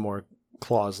attitude is more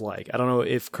Claus-like. I don't know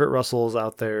if Kurt Russell's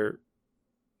out there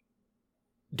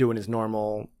doing his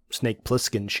normal Snake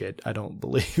Plissken shit. I don't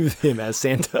believe him as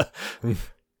Santa.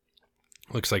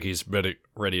 Looks like he's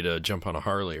ready to jump on a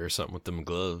Harley or something with them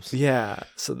gloves. Yeah.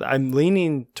 So I'm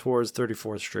leaning towards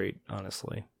 34th Street,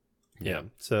 honestly. Yeah.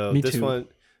 So Me this too. one,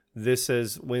 this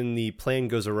says when the plan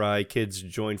goes awry, kids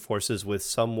join forces with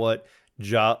somewhat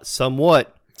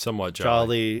Somewhat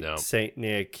jolly No. Saint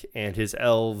Nick and his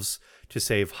elves to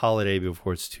save Holiday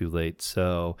before it's too late.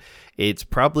 So it's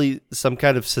probably some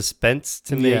kind of suspense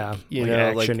to make,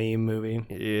 action-y movie.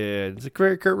 yeah, it's a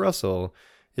very Kurt Russell.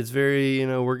 It's very,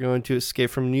 we're going to escape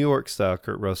from New York style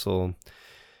Kurt Russell.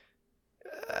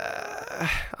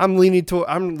 I'm leaning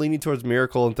towards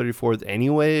Miracle on 34th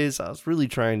anyways. I was really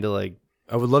trying to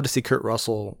I would love to see Kurt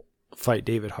Russell fight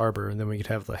David Harbour, and then we could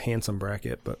have the handsome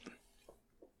bracket, but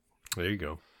There you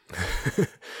go.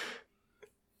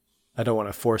 I don't want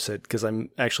to force it because I'm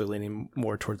actually leaning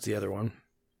more towards the other one.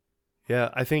 Yeah,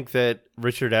 I think that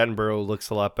Richard Attenborough looks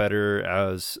a lot better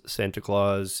as Santa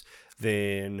Claus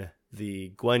than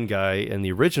the Gwen guy in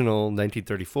the original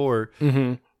 1934.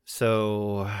 Mm-hmm.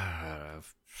 So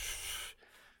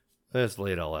let's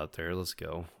lay it all out there. Let's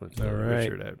go. All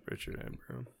right. Richard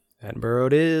Attenborough. Attenborough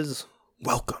it is.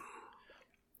 Welcome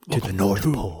to the North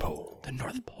Pole. The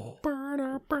North Pole.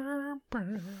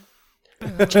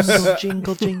 Jingle,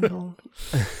 jingle, jingle.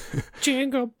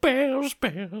 Jingle bells,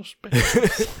 bells,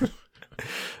 bells.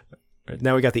 Right,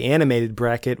 now we got the animated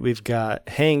bracket. We've got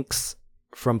Hanks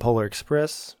from Polar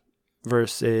Express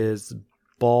versus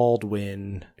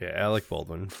Baldwin Yeah, Alec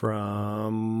Baldwin.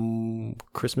 from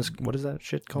Christmas. What is that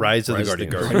shit called? Rise of the Rise of the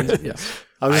Guardians. Guardians. Yes.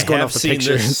 I was just going off the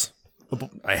pictures. This.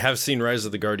 I have seen Rise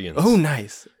of the Guardians. Oh,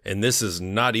 nice. And this is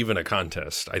not even a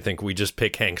contest. I think we just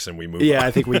pick Hanks and we move Yeah, on.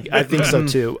 I think so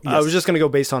too. I was just going to go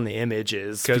based on the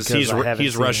images Because I haven't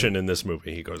he's seen Russian it. in this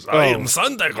movie. He goes, I am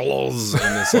Santa Claus.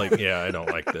 And it's like, yeah, I don't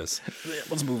like this.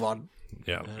 Let's move on.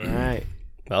 Yeah. All right.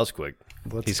 That was quick.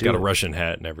 Let's He's do got a it. Russian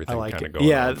hat and I everything like kind of it. going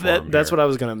Yeah, on for him that's here. what I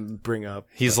was going to bring up.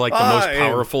 He's like the most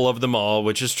powerful of them all,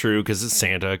 which is true because it's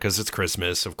Santa, because it's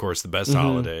Christmas, of course, the best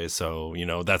holiday. So,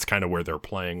 that's kind of where they're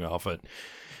playing off it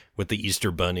with the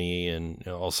Easter Bunny and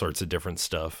all sorts of different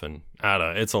stuff. And I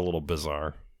don't know, it's a little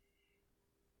bizarre.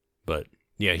 But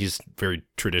yeah, he's very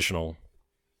traditional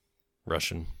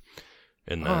Russian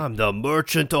in that. I'm the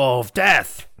Merchant of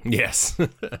Death. Yes.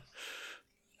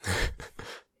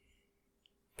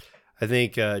 I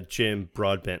think Jim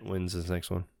Broadbent wins this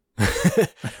next one.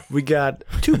 We got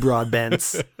two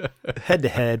Broadbents head to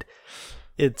head.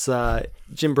 It's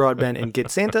Jim Broadbent in Get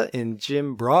Santa and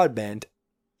Jim Broadbent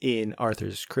in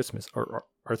Arthur's Christmas or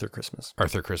Arthur Christmas.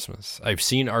 Arthur Christmas. I've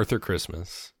seen Arthur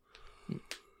Christmas.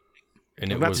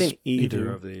 And I've it not was seen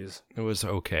either of these. it was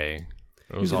okay.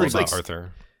 It was He's all pretty about like-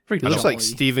 Arthur. He looks like jolly.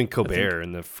 Stephen Colbert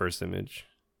in the first image.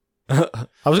 I was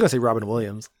going to say Robin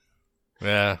Williams.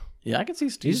 Yeah. Yeah, I can see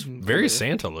Steve. He's very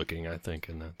Santa looking, I think,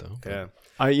 in that though. Yeah.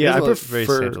 I He does look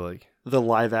prefer Santa-like. the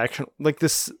live action like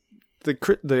this.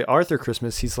 The Arthur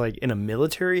Christmas, he's like in a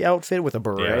military outfit with a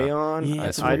beret Yeah. on. Yeah,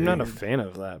 it's I'm not a weird. fan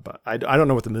of that, but I don't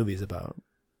know what the movie's about.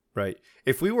 Right.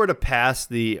 If we were to pass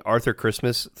the Arthur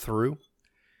Christmas through,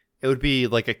 it would be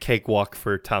like a cakewalk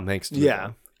for Tom Hanks to do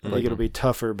Yeah, that. like it'll be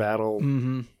tougher battle.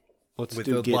 Mm-hmm. Let's With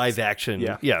do the Get- live action.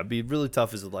 Yeah. It'd be really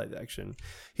tough as a live action.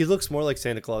 He looks more like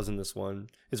Santa Claus in this one.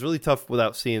 It's really tough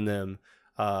without seeing them.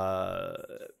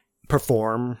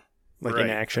 perform like in Right.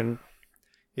 action.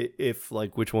 If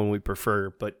like which one we prefer,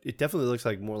 but it definitely looks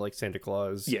like more like Santa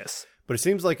Claus. Yes. But it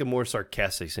seems like a more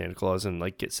sarcastic Santa Claus and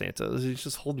like Get Santa. He's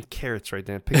just holding carrots right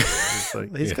there. Picture. It's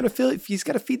like He's gonna feel. He's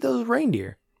got to feed those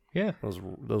reindeer. Yeah.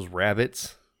 those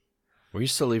rabbits. We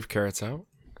used to leave carrots out.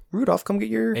 Rudolph, come get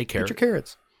your A carrot. Get your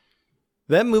carrots.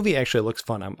 That movie actually looks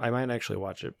fun. I might actually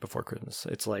watch it before Christmas.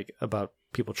 It's like about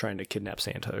people trying to kidnap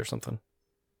Santa or something.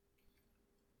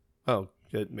 Oh,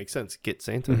 it makes sense. Get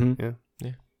Santa. Mhm. Yeah.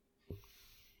 Yeah.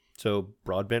 So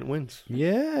Broadbent wins.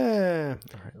 Yeah.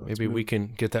 All right, let's Maybe move. we can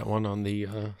get that one on the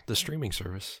streaming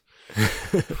service.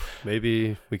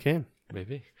 Maybe we can.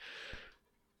 Maybe.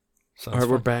 All right,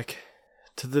 we're back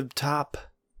to the top.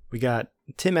 We got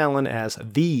Tim Allen as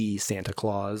the Santa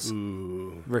Claus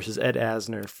versus Ed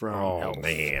Asner from Oh Elf.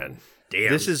 man.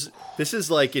 Damn. This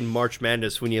is like in March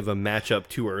Madness when you have a matchup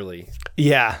too early.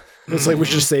 Yeah, it's like we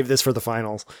should just save this for the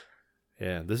finals.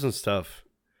 Yeah, this one's tough.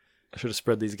 I should have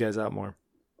spread these guys out more.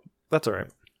 That's all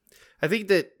right. I think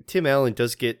that Tim Allen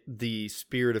does get the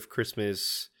spirit of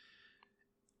Christmas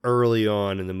early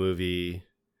on in the movie,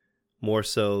 more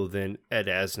so than Ed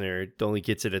Asner. It only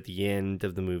gets it at the end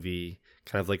of the movie,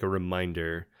 kind of like a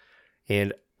reminder.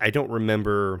 And I don't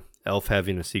remember Elf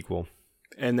having a sequel.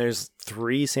 And there's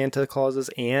 3 Santa Clauses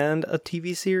and a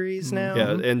TV series now.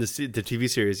 Yeah, and the TV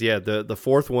series. Yeah, the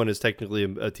fourth one is technically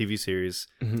a TV series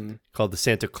Mhm. called The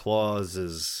Santa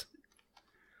Clauses.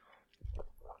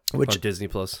 which on Disney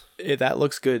Plus. that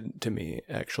looks good to me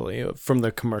actually from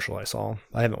the commercial I saw.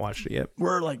 I haven't watched it yet.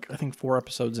 We're like I think 4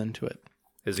 episodes into it.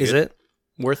 Is Is good? it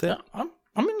worth it? Yeah,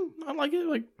 I like it.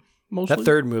 Like mostly. That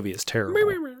third movie is terrible.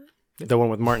 The one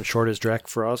with Martin Short as Jack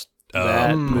Frost.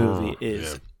 That movie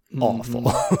is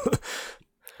awful.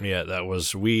 Yeah, that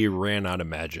was, we ran out of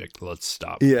magic. Let's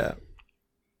stop. Yeah.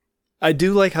 I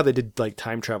do like how they did like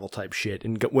time travel type shit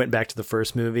and went back to the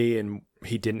first movie and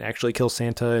he didn't actually kill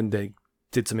Santa and they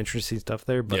did some interesting stuff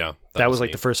there. But Yeah, that was like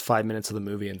neat. the first 5 minutes of the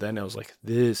movie and then I was like,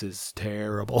 this is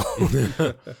terrible.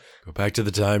 Go back to the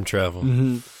time travel.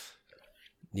 Mm-hmm.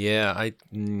 Yeah, I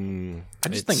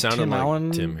just it think sounded Tim like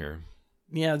Allen- Tim here.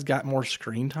 Yeah, it's got more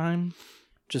screen time.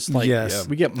 Just like Yes,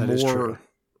 we get that is more. true.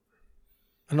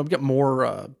 I know we get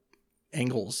more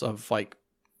angles of like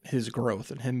his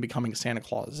growth and him becoming Santa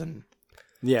Claus and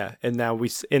Yeah, and now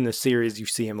in the series you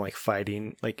see him like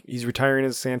fighting, like he's retiring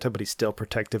as Santa, but he's still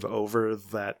protective over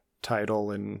that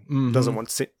title and doesn't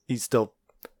want. He still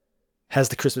has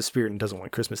the Christmas spirit and doesn't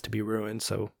want Christmas to be ruined.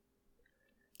 So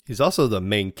He's also the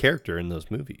main character in those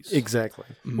movies. exactly,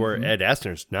 Where Ed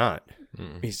Asner's not.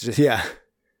 he's just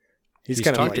he's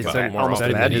kind of talked like about that, it more almost a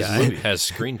often bad than his guy. movie has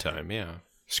screen time. Yeah,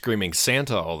 screaming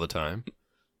Santa all the time.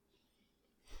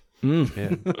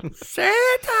 Yeah.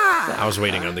 I was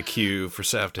waiting on the cue for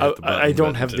Saf to hit the button. I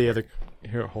don't but have it the didn't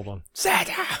other. Here, hold on.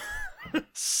 Sega.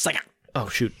 Oh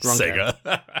shoot, wrong work.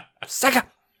 guy. Sega. Sega.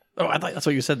 Oh, I thought that's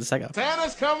what you said. The Sega.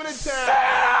 Santa's coming to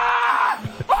town!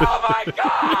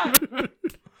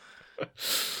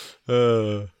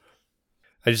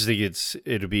 I just think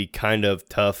it'll be kind of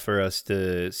tough for us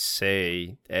to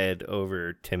say Ed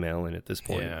over Tim Allen at this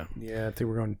point. Yeah. Yeah, I think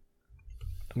I'm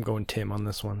going Tim on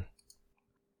this one.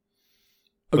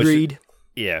 Which- Agreed.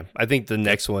 Yeah, I think the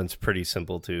next one's pretty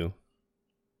simple too.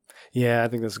 Yeah, I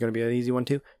think this is going to be an easy one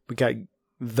too. We got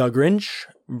The Grinch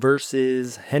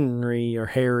versus Henry or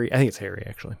Harry. I think it's Harry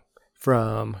actually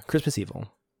from Christmas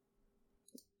Evil.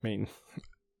 I mean,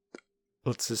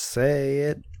 let's just say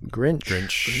it.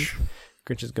 Grinch.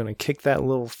 Grinch is going to kick that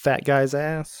little fat guy's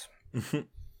ass.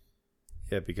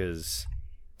 Yeah, because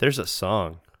there's a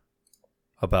song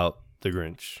about the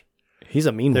Grinch. He's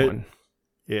a mean There- one.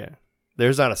 Yeah.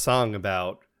 There's not a song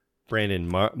about Brandon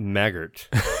Maggart.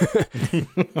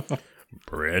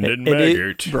 Brandon And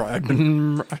it-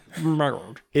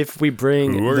 Maggart. If we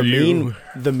bring Who are the you?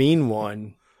 mean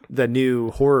one, the new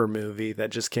horror movie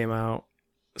that just came out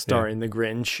starring the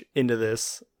Grinch into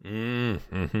this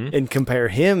Mm-hmm. and compare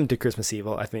him to Christmas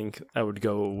Evil, I think I would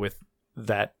go with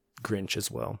that Grinch as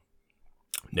well.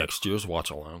 Next year's watch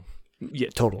along. Yeah,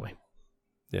 totally.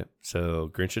 Yeah.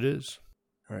 So Grinch it is.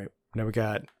 All right. Now we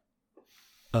got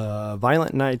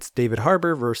Violent Night's David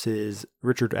Harbour versus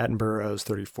Richard Attenborough's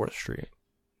 34th Street.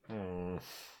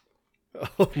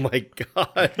 Oh my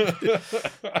god.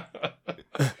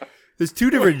 There's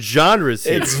two different genres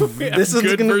here. This one's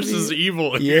Good gonna versus be,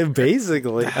 evil. Yeah,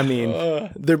 basically. I mean,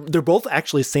 they're both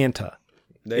actually Santa.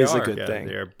 They is are. a good Yeah, thing.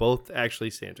 they're both actually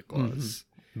Santa Claus.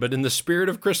 But in the spirit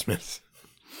of Christmas,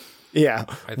 Yeah,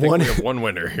 I think we have one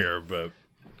winner here. But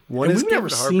one And is we've never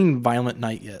David Harbour. seen Violent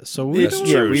Night yet, so we It's don't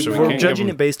true. true, Yeah, so we we're can't judging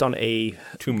give it based on a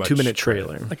too much 2-minute credit.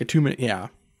 trailer, like a 2-minute. Yeah,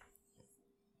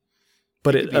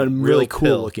 but It could be a a really real cool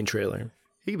pill. looking trailer.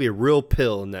 He could be a real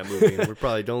pill in that movie, and we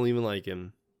probably don't even like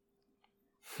him.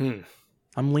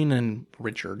 I'm leaning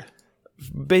Richard.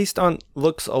 Based on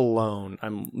looks alone,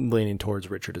 I'm leaning towards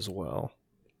Richard as well.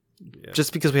 Yeah.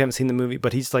 Just because we haven't seen the movie,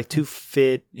 but he's like too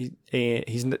fit. He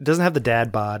doesn't have the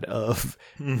dad bod of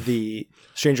the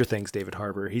Stranger Things David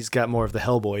Harbour. He's got more of the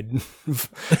Hellboy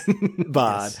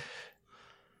bod,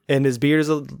 and his beard is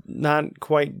not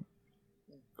quite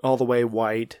all the way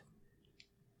white,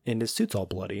 and his suit's all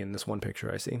bloody in this one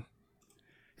picture I see.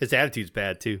 His attitude's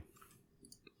bad too.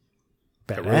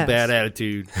 A Badass. real bad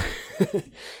attitude.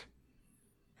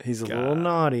 He's a little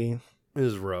naughty. It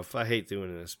is rough. I hate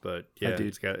doing this, but yeah, do.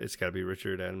 it's got to be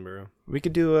Richard Attenborough. We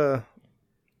could do a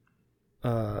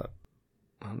I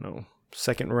don't know,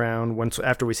 second round once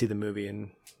after we see the movie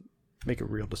and make a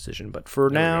real decision. But for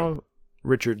now,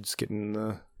 Richard's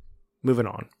getting moving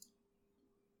on,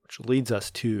 which leads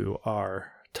us to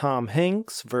our Tom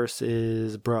Hanks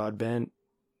versus Broadbent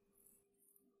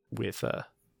with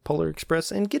Polar Express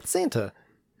and Get Santa.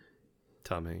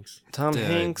 Tom Hanks. Tom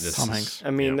Hanks. this Tom Hanks. I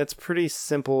mean, yeah. that's pretty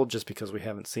simple just because we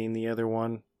haven't seen the other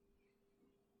one.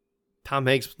 Tom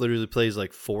Hanks literally plays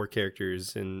like 4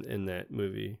 characters in that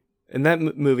movie. And that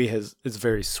movie is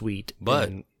very sweet. But-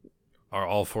 and are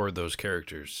all 4 of those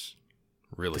characters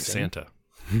really Santa?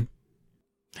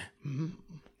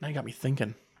 Now you got me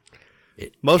thinking.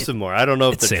 Most of them are. I don't know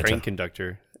if it's the Santa. train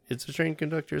conductor. It's a train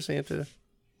conductor Santa.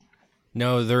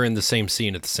 No, they're in the same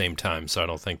scene at the same time, so I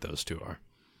don't think those two are.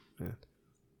 Yeah.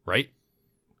 Right?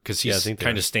 Because Yeah, I he's think they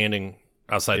kind are. of standing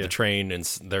outside Yeah. the train, and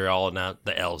they're all out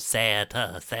the elves.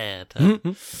 Santa.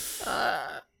 Mm-hmm.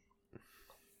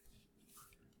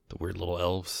 The weird little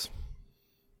elves.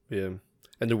 Yeah.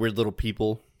 And the weird little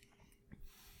people.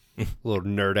 Little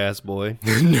nerd ass boy.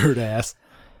 Nerd ass.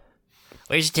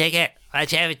 Where's your ticket?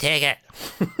 Let's have a ticket.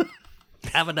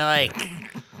 Have a night.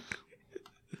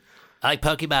 I like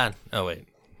Pokemon. Oh, wait.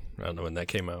 I don't know when that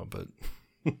came out, but...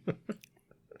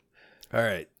 All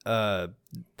right.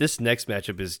 This next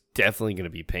matchup is definitely going to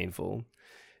be painful.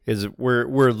 Is we're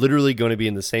literally going to be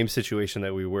in the same situation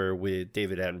that we were with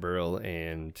David Attenborough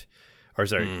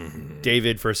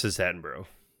David versus Attenborough.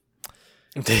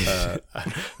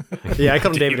 Yeah, I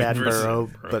call him David David versus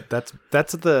Attenborough, Attenborough. but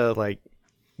that's the like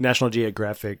National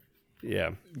Geographic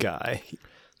Yeah. guy.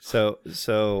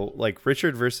 So like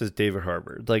Richard versus David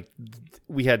Harbour. Like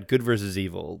we had good versus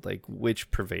evil. Like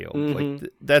which prevailed. Like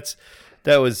that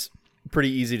was pretty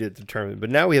easy to determine. But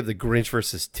now we have the Grinch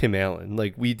versus Tim Allen.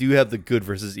 Like we do have the good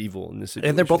versus evil in this situation.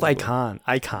 And they're both as well.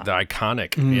 icon. The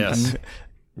iconic, yes.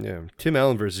 Yeah. Tim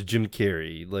Allen versus Jim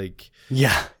Carrey.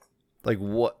 Yeah. Like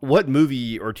what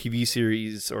movie or TV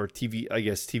series or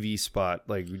TV spot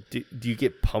like do you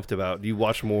get pumped about? Do you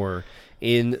watch more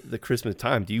in the Christmas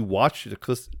time? Do you watch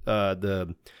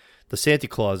the Santa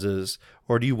Clauses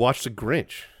or do you watch the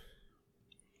Grinch?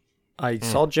 I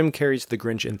saw Jim Carrey's The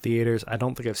Grinch in theaters. I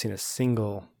don't think I've seen a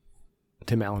single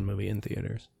Tim Allen movie in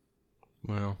theaters.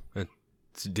 Well,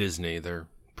 it's Disney. They're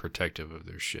protective of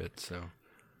their shit, so...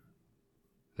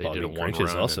 They did a one Grinch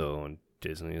is run also on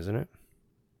Disney, isn't it?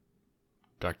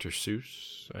 Dr.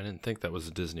 Seuss? I didn't think that was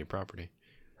a Disney property.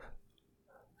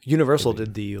 Universal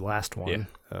did the last one.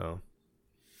 Yeah. Oh.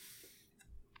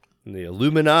 And the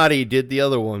Illuminati did the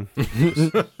other one.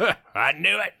 I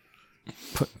knew it!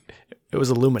 It was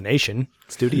Illumination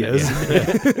Studios.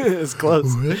 It's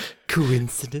close.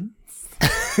 Coincidence?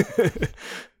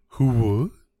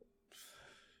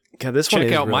 God, this one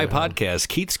Check is out my really hard. podcast,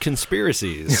 Keats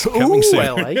Conspiracies. Coming soon. I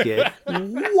like it.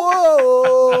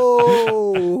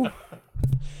 Whoa!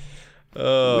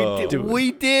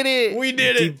 We did it. We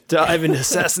did it! Deep dive into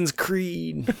Assassin's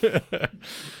Creed.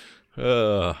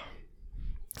 The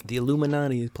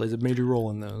Illuminati plays a major role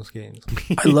in those games.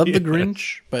 I love the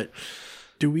Grinch, but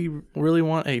do we really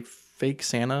want a fake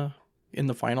Santa in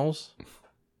the finals?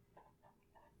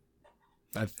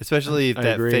 Especially if I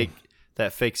agree.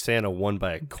 that fake Santa won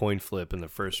by a coin flip in the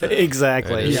first round.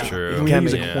 Exactly. That is Yeah. true. Kind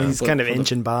of- Yeah. He's kind of For the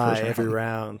inching by first every round.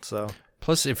 round. So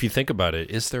Plus, if you think about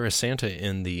it, is there a Santa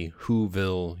in the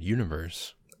Whoville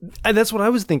universe? and that's what I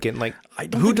was thinking. Like, I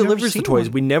don't who think I've ever delivers the seen toys?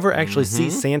 one. We never actually see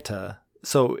Santa.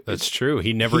 So That's true.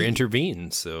 He never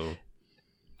intervenes, so...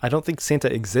 I don't think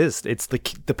Santa exists. It's the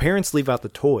parents leave out the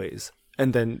toys,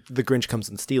 and then the Grinch comes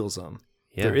and steals them.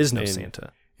 Yeah, There is no and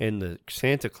Santa. In the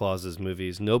Santa Clauses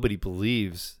movies, nobody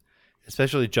believes,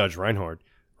 especially Judge Reinhold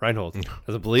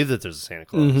doesn't believe that there's a Santa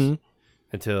Claus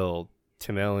until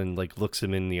Tim Allen like looks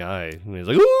him in the eye and he's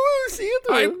like, "Ooh,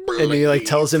 Santa!" And he like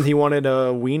tells him he wanted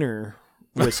a wiener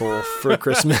whistle for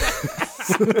Christmas.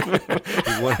 He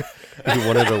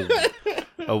wanted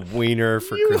a wiener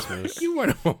for Christmas. You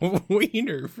want a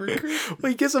wiener for Christmas? Well,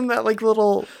 he gives him that like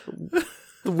little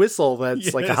whistle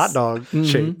that's like a hot Yes. dog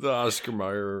shape. The Oscar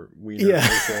Mayer wiener. Yeah.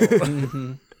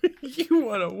 whistle. You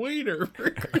want a wiener for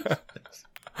Christmas?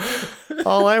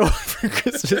 All I want for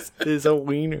Christmas is a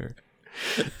wiener.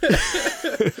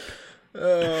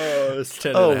 Oh, it's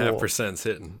 10.5%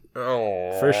 hitting.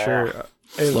 Oh. For sure.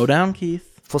 Slow down,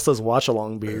 Keith. Plus those watch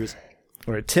along beers.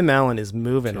 Where Tim Allen is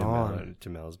moving on.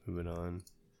 Tim Allen's moving on.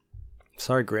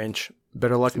 Sorry, Grinch.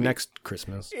 Better luck next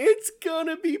Christmas. It's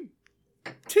gonna be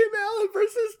Tim Allen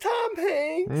versus Tom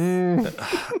Hanks.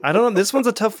 I don't know. This one's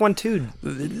a tough one too.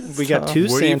 We got two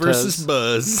Woody Santas, versus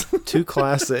Buzz. two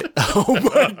classic. Oh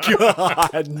my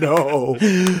god, no!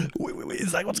 Wait,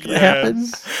 is that what's going to happen?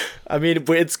 I mean,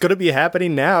 it's going to be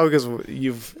happening now because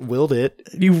you've willed it.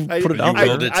 You put it out you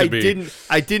willed there. it to be.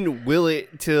 I didn't will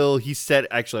it till he said.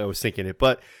 Actually, I was thinking it,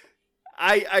 but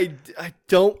I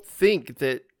don't think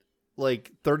that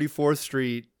like 34th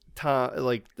Street, Tom,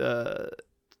 like the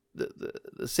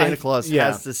Santa Claus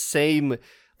has the same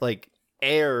like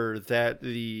air that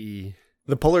the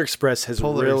The Polar Express has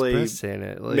Polar really Express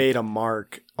Santa like, made a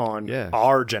mark on Yeah.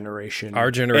 our generation.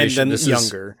 Our generation, and then this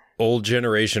younger. is old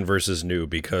generation versus new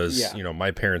because, Yeah. you know,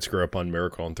 my parents grew up on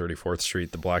Miracle on 34th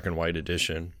Street, the black and white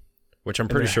edition, which I'm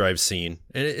pretty sure I've seen.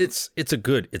 And it's a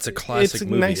classic It's a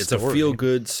movie. nice It's a story.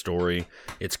 feel-good story.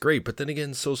 It's great, but then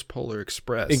again, so's Polar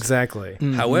Express. Exactly.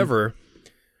 However,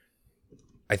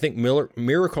 I think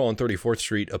Miracle on 34th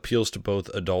Street appeals to both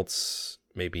adults,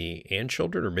 maybe, and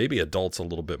children, or maybe adults a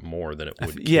little bit more than it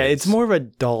would. Yeah, kids. it's more of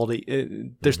adult.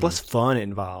 There's less fun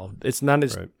involved. It's not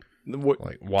as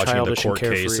like watching the childish and court case.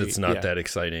 carefree. It's not Yeah. that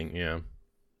exciting. Yeah.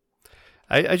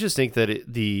 I just think that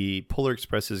the Polar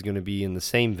Express is going to be in the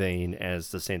same vein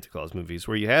as the Santa Claus movies,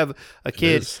 where you have a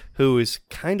kid who is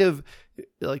kind of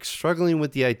like struggling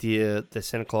with the idea that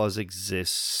Santa Claus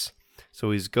exists.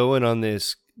 So he's going on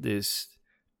this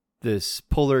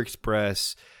Polar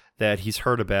Express that he's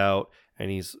heard about,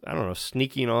 and he's, I don't know,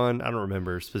 sneaking on. I don't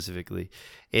remember specifically.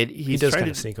 He does kind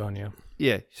of sneak on you.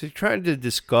 Yeah, so he's trying to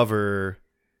discover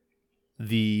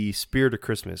the spirit of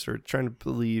Christmas, or trying to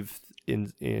believe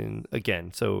in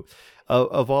again. So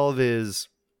of all of his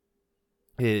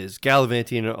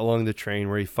gallivanting along the train,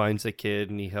 where he finds a kid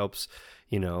and he helps,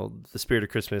 the spirit of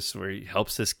Christmas, where he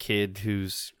helps this kid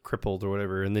who's crippled or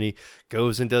whatever, and then he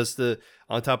goes and does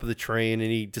on top of the train,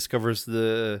 and he discovers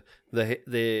the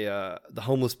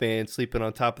homeless man sleeping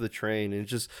on top of the train, and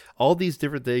just all these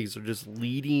different things are just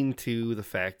leading to the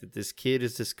fact that this kid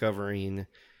is discovering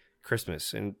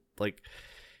Christmas. And like,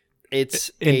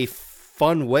 it's a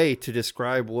fun way to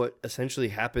describe what essentially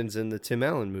happens in the Tim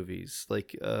Allen movies,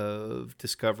 like of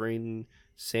discovering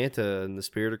Santa and the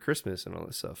spirit of Christmas and all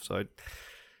this stuff. So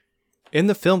In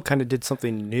the film kind of did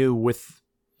something new with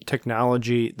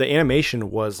technology. The animation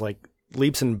was like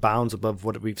leaps and bounds above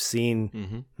what we've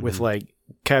seen with like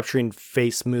capturing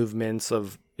face movements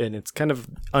and it's kind of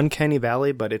uncanny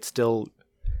valley, but it's still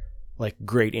like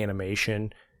great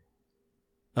animation,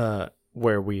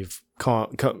 where we've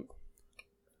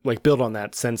like built on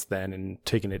that since then and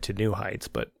taken it to new heights.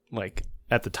 But like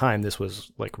at the time, this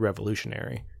was like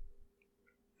revolutionary.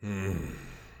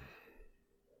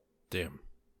 Damn.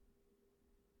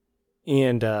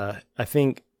 And I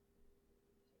think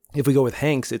if we go with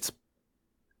Hanks, it's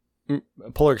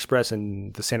Polar Express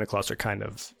and the Santa Claus are kind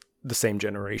of the same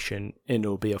generation, and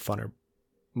it'll be a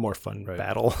more fun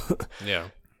battle. Yeah.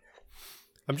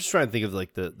 I'm just trying to think of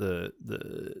like the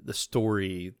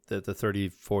story that the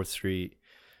 34th Street.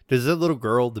 Does that little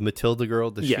girl, the Matilda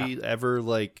girl, does she ever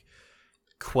like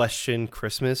question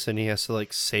Christmas, and he has to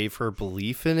like save her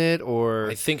belief in it? Or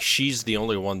I think she's the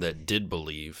only one that did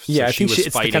believe. Yeah, I she think was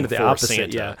it's fighting kind of the for opposite.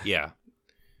 Santa. Yeah.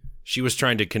 She was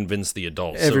trying to convince the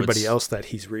adults, everybody else that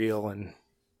he's real and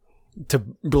to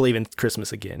believe in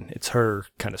Christmas again. It's her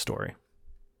kind of story.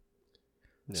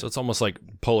 So it's almost like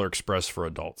Polar Express for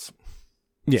adults.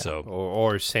 Yeah. So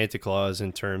or Santa Claus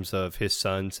in terms of his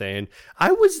son saying,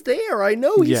 "I was there. I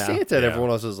know he's Santa." And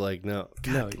everyone else is like, "No,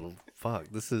 fuck.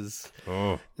 This is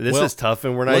tough,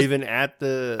 and we're not even at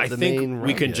the I the think main we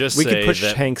run can yet." just We say could push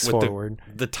that Hanks with forward.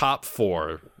 The top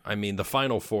four. I mean, the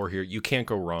final four here. You can't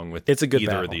go wrong with It's a good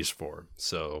either battle. of these four.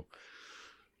 So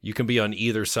you can be on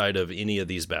either side of any of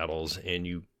these battles, and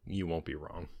you won't be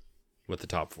wrong with the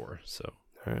top four. So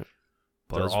All right.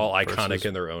 they're Buzz all iconic versus-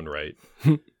 in their own right.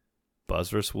 Buzz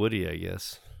versus Woody, I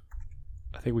guess.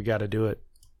 I think we got to do it.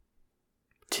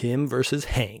 Tim versus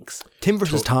Hanks. Tim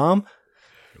versus Tom.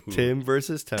 Tim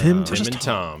versus Tom. Tim Tim and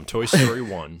Tom, Toy Story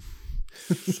 1.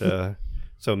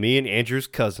 So me and Andrew's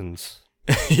cousins.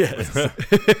 Yes.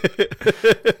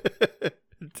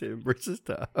 Tim versus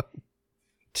Tom.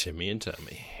 Timmy and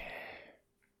Tommy.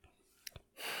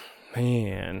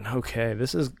 Man,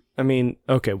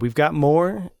 okay. We've got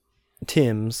more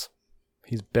Tims.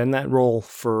 He's been that role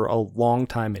for a long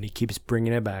time, and he keeps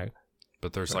bringing it back.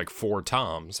 But there's like 4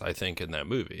 Toms, I think, in that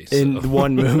movie. In so.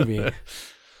 one movie.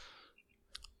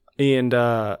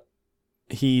 And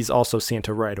he's also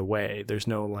Santa right away. There's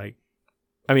no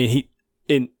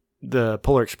in the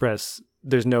Polar Express,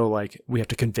 there's no we have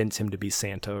to convince him to be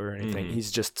Santa or anything. Mm-hmm.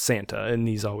 He's just Santa, and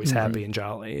he's always happy and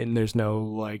jolly, and there's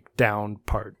no down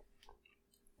part.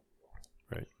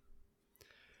 Right.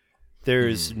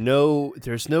 There's no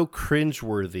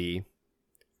cringeworthy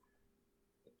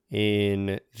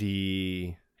in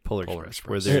the Polar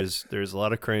Express, where there's a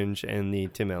lot of cringe in the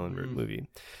Tim Allen movie.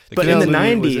 But Tim in the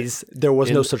Allen movie 90s, there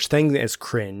was no such thing as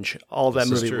cringe. All that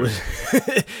This is movie true.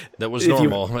 was... That was If you-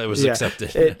 normal. It was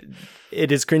accepted.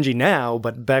 It is cringy now,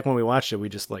 but back when we watched it, we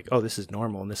just this is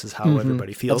normal, and this is how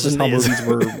everybody feels. That's just how and is. movies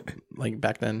were like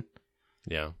back then.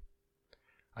 Yeah.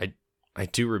 I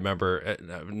do remember,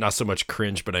 not so much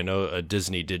cringe, but I know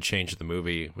Disney did change the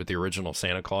movie with the original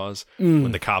Santa Claus.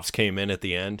 When the cops came in at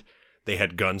the end, they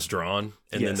had guns drawn,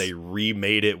 and then Yes. they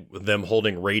remade it with them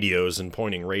holding radios and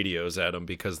pointing radios at them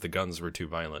because the guns were too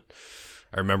violent.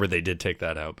 I remember they did take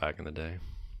that out back in the day.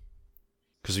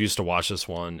 Because we used to watch this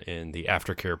one in the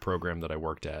aftercare program that I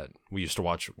worked at. We used to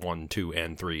watch 1, 2,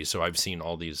 and 3, so I've seen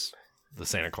all the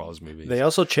Santa Claus movies. They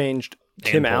also changed And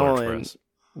Tim Polar Allen. Express.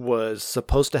 was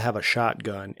supposed to have a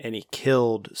shotgun, and he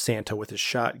killed Santa with his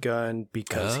shotgun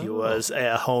because he was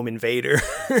a home invader.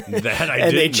 That I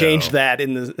and didn't they changed know. that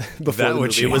in the before That the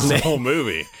would movie was change the made. whole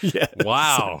movie. Yes.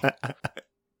 Wow.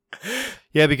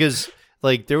 Yeah, because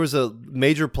like there was a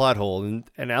major plot hole,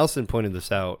 and Allison pointed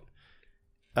this out.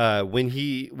 When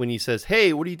he says,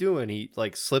 "Hey, what are you doing?" He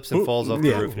like slips and falls off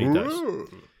the roof and he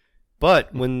dies.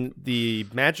 But when the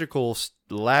magical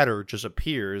ladder just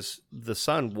appears, the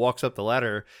son walks up the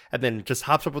ladder and then just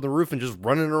hops up on the roof and just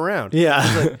running around.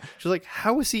 Yeah. She's like,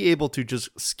 how is he able to just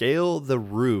scale the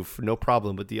roof, no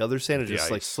problem? But the other Santa just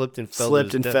like slipped and fell.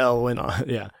 Slipped and fell. Went on.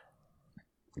 Yeah.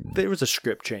 There was a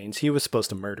script change. He was supposed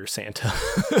to murder Santa,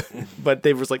 but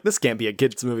they was like, this can't be a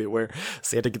kids movie where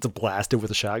Santa gets blasted with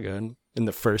a shotgun in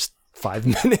the first 5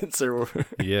 minutes or.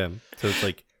 Yeah. So it's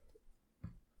like,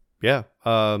 yeah,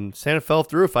 Santa fell off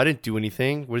the roof. I didn't do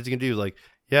anything. What is he gonna do? Like,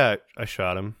 yeah, I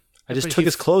shot him. I just took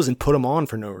his clothes and put them on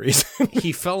for no reason.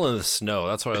 He fell in the snow.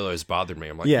 That's why it always bothered me.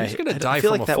 I'm like, Yeah, he's going I to die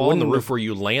feel from like a that fall on the wouldn't roof have where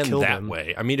you land killed that him.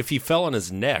 way. I mean, if he fell on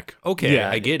his neck, okay, Yeah.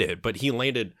 I get it. But he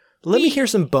landed Let me hear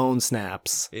some bone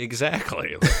snaps.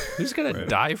 exactly. Like, who's going to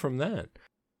die from that?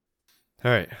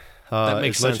 All right. That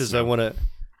makes as much sense as now. I want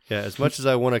to, as much as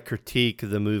I want to critique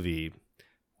the movie,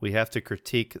 we have to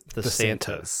critique the Santa.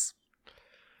 Santas.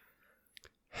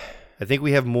 I think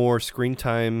we have more screen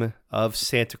time of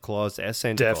Santa Claus as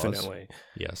Santa Claus. Definitely.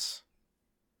 Yes.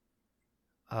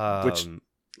 Which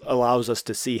allows us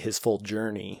to see his full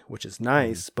journey, which is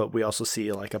nice, but we also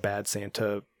see like a bad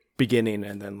Santa beginning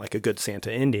and then like a good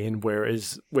Santa ending,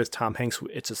 whereas with Tom Hanks,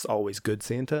 it's just always good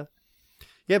Santa.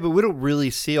 Yeah, but we don't really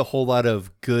see a whole lot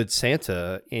of good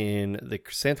Santa in the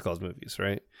Santa Claus movies,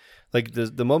 right? Like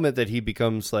the moment that he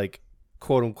becomes like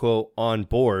quote unquote on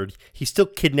board, he still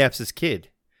kidnaps his kid.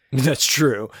 That's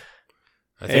true.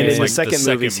 I And it's in like the second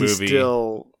movie, he's movie,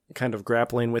 still kind of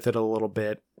grappling with it a little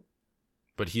bit.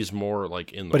 but he's more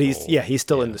like in the But role. he's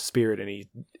still in the spirit,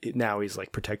 and now he's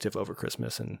like protective over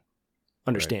Christmas and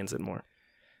understands it more.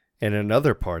 And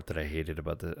another part that I hated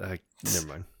about the never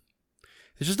mind.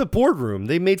 It's just a boardroom.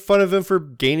 They made fun of him for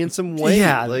gaining some weight.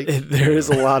 Yeah, like there is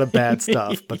a lot of bad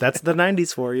stuff, but that's the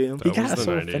 90s for you. That He was got the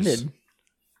so 90s. offended.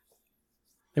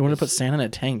 They wanted to put Santa in a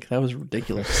tank. That was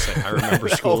ridiculous. I remember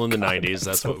school Oh, in the God, 90s.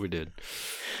 That's so- what we did.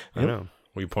 I know.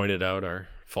 We pointed out our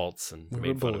faults and We were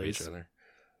made fun of bullies. each other.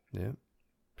 Yeah.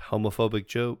 Homophobic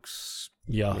jokes.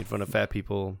 Yeah. Made fun of fat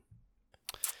people.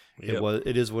 Yep.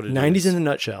 It is what it is. 90s in a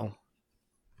nutshell.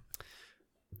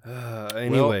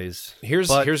 Anyways, Here's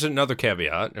but- here's another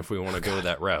caveat if we want to go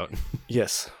that route.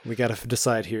 Yes, we got to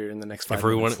decide here in the next 5 If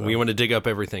we minutes. want to dig up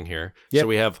everything here. Yep. So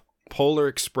we have Polar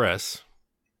Express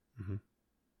Mhm.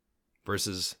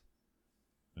 versus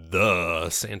the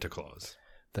Santa Claus.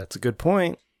 That's a good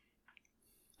point.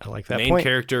 I like that Main point.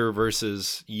 character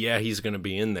versus he's going to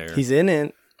be in there. He's in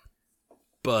it.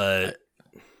 but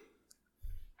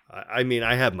I mean,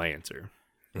 I have my answer.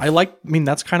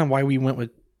 That's kind of why we went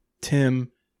with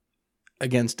Tim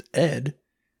against Ed,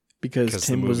 because the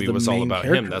Tim was movie the was main all about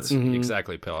character. him. That's Mhm.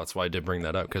 exactly, Pal. That's why I did bring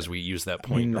that up because we used that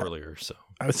point mean, earlier. So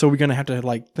So we're gonna have to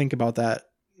like think about that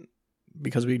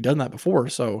because we've done that before.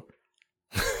 So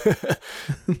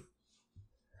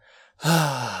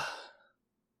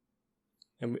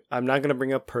And I'm not going to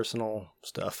bring up personal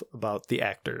stuff about the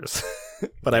actors,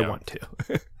 but I Yeah. want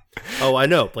to. Oh, I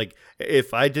know. Like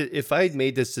if I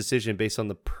made this decision based on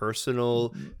the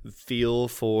personal feel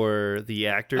for the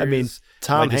actors, I mean,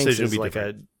 Tom my Hanks decision is would be like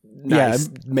different. a nice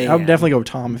man. I would definitely go with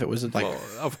Tom if it was like well,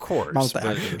 of course, about the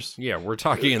but actors. yeah, we're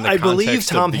talking in the I context believe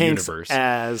Tom of the Hanks universe.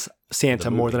 as Santa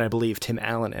The more movie. than I believe Tim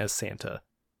Allen as Santa.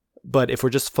 But if we're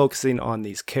just focusing on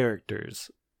these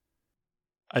characters,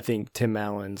 I think Tim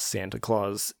Allen's Santa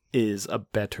Claus is a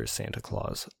better Santa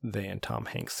Claus than Tom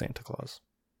Hanks' Santa Claus.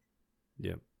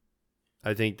 Yeah.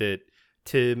 I think that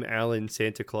Tim Allen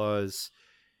Santa Claus,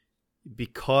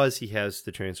 because he has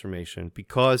the transformation,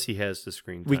 because he has the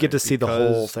screen time, We get to see the whole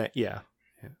because thing. Yeah.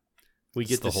 We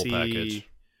It's get the to whole see package.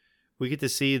 We get to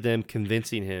see them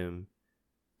convincing him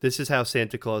this is how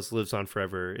Santa Claus lives on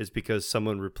forever, is because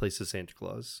someone replaces Santa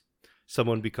Claus.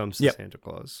 Someone becomes the Yep. Santa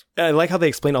Claus. I like how they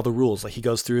explain all the rules. Like he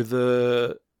goes through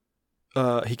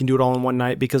he can do it all in one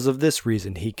night because of this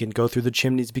reason. He can go through the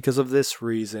chimneys because of this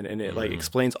reason, and it like Mhm.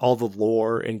 explains all the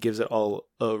lore and gives it all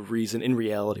a reason in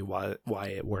reality why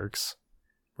it works.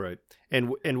 Right.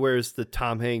 And whereas the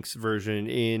Tom Hanks version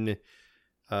in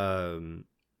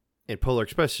Polar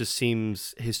Express just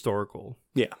seems historical.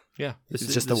 Yeah, Yeah, it's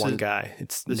This just is- the one guy.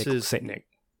 It's this Nick, is- Saint Nick.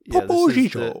 Yeah, Popo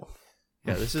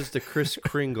this is the Kris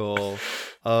Kringle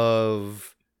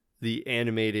of the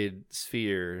animated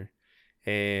sphere,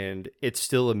 and it's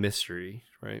still a mystery,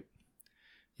 right?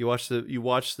 You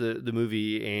watch the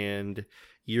movie, and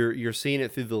you're seeing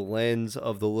it through the lens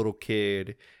of the little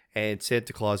kid, and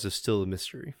Santa Claus is still a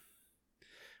mystery,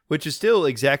 which is still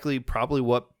exactly probably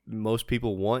what most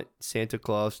people want Santa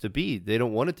Claus to be. They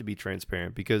don't want it to be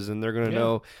transparent, because then they're going to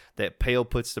know that Pale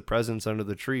puts the presents under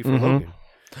the tree for Logan.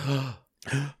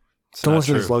 Don't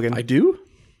listen to this, Logan. I do?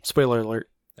 Spoiler alert.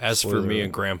 As for me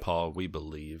and Grandpa, we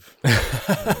believe.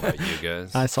 What about you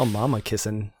guys? I saw Mama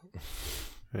kissing.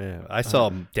 Yeah, I saw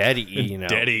Daddy eating out.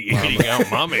 Daddy eating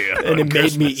out Mommy. And it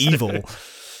made me evil.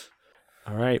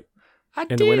 All right. And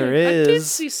the winner is... I did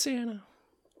see Santa.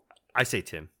 I say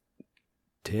Tim.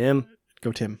 Tim.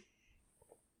 Go Tim.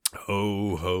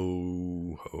 Ho,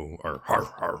 ho, ho. Arr,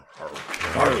 arr, arr,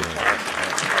 arr.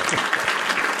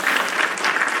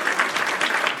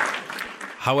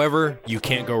 However, you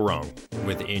can't go wrong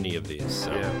with any of these.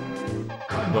 So.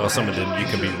 Yeah. Well, some of them you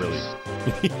can be really...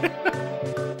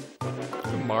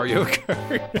 Mario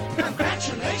Kart.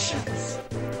 Congratulations.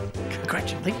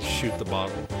 Shoot the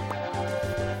bottle.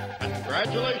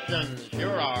 Congratulations,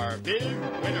 you're our big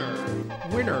winner.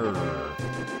 Winner.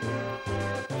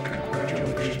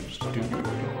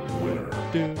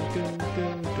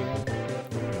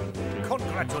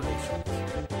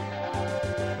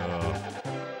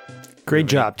 Great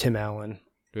job, Tim Allen.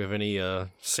 Do we have any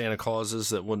Santa Clauses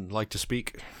that would like to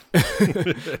speak?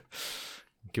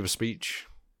 Give a speech.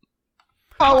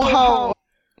 Ho ho.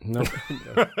 Nope.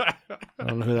 I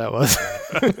don't know who that was.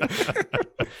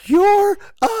 You're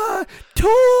a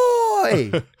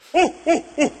toy.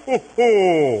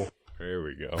 There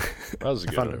we go. That was a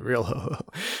I good found one. it real ho ho.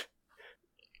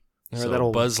 So that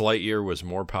old- Buzz Lightyear was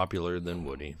more popular than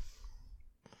Woody.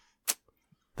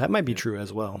 That might be true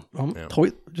as well. Yeah. Toy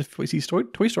Story. Story.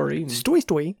 Toy Story.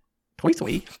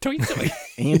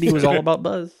 Andy was all about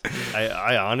Buzz.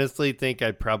 I honestly think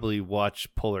I'd probably watch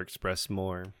Polar Express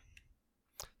more.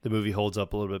 The movie holds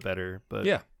up a little bit better, but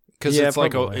Yeah, because Yeah, it's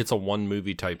like probably. it's a one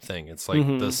movie type thing. It's like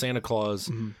the Santa Claus.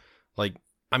 Like,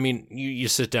 I mean, you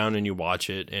sit down and you watch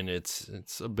it, and it's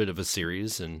a bit of a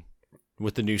series, and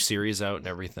with the new series out and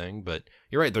everything. But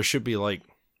you're right. There should be like,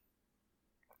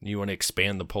 you want to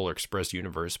expand the Polar Express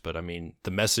universe, but I mean,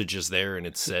 the message is there, and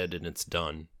it's said, and it's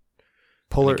done.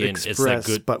 Polar Again, Express, it's that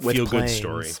good but with feel-good planes.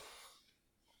 story.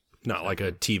 Not like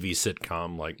a TV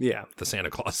sitcom like Yeah. the Santa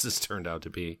Claus has turned out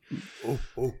to be.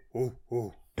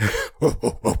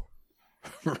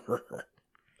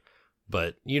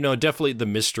 But, definitely the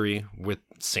mystery with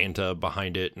Santa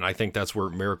behind it. And I think that's where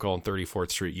Miracle on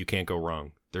 34th Street, you can't go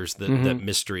wrong. There's that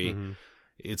mystery.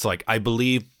 It's like, I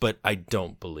believe, but I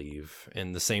don't believe.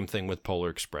 And the same thing with Polar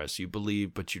Express. You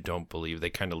believe, but you don't believe. They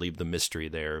kind of leave the mystery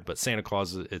there. But Santa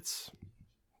Claus, it's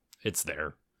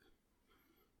there.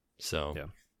 So, Yeah.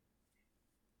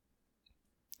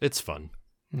 It's fun.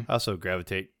 I also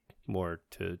gravitate more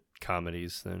to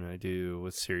comedies than I do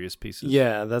with serious pieces.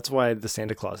 Yeah, that's why the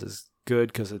Santa Claus is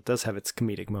good, because it does have its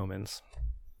comedic moments.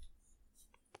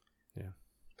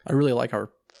 I really like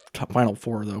our final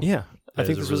four, though. Yeah, I That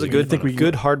think is this a was a really good, good one.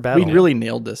 good hard battle. We really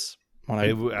nailed this. I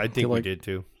think feel we like- did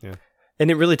too. Yeah. And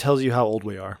it really tells you how old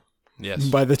we are Yes.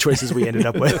 by the choices we ended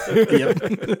up with.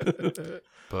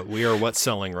 But we are what's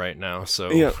selling right now,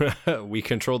 so Yeah. we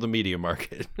control the media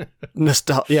market.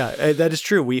 Yeah, that is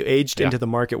true. We aged Yeah. into the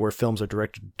market where films are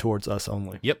directed towards us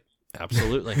only. Yep,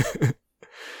 absolutely.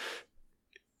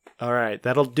 All right,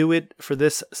 that'll do it for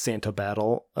this Santa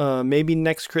battle. Maybe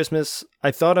next Christmas, I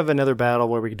thought of another battle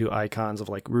where we could do icons of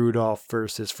like Rudolph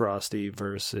versus Frosty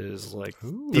versus like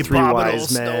the Three Abominable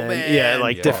Wise Men. Snowman. Yeah,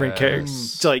 like different Yes.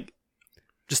 characters, like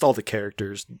just all the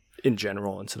characters in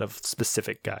general instead of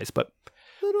specific guys. But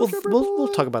we'll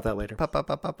talk about that later.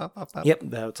 Yep,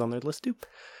 that's on their list too.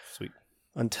 Sweet.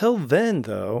 Until then,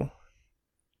 though,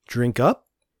 drink up.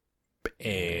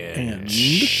 And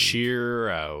cheer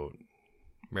out.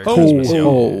 Merry Ho, Christmas, yo.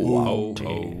 ho, Ho, out.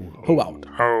 ho, Ho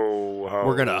out.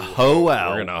 We're gonna hoe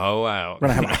out. We're gonna hoe out. We're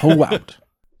going to have a hoe out.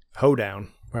 Hoe down.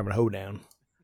 We're having a hoe down.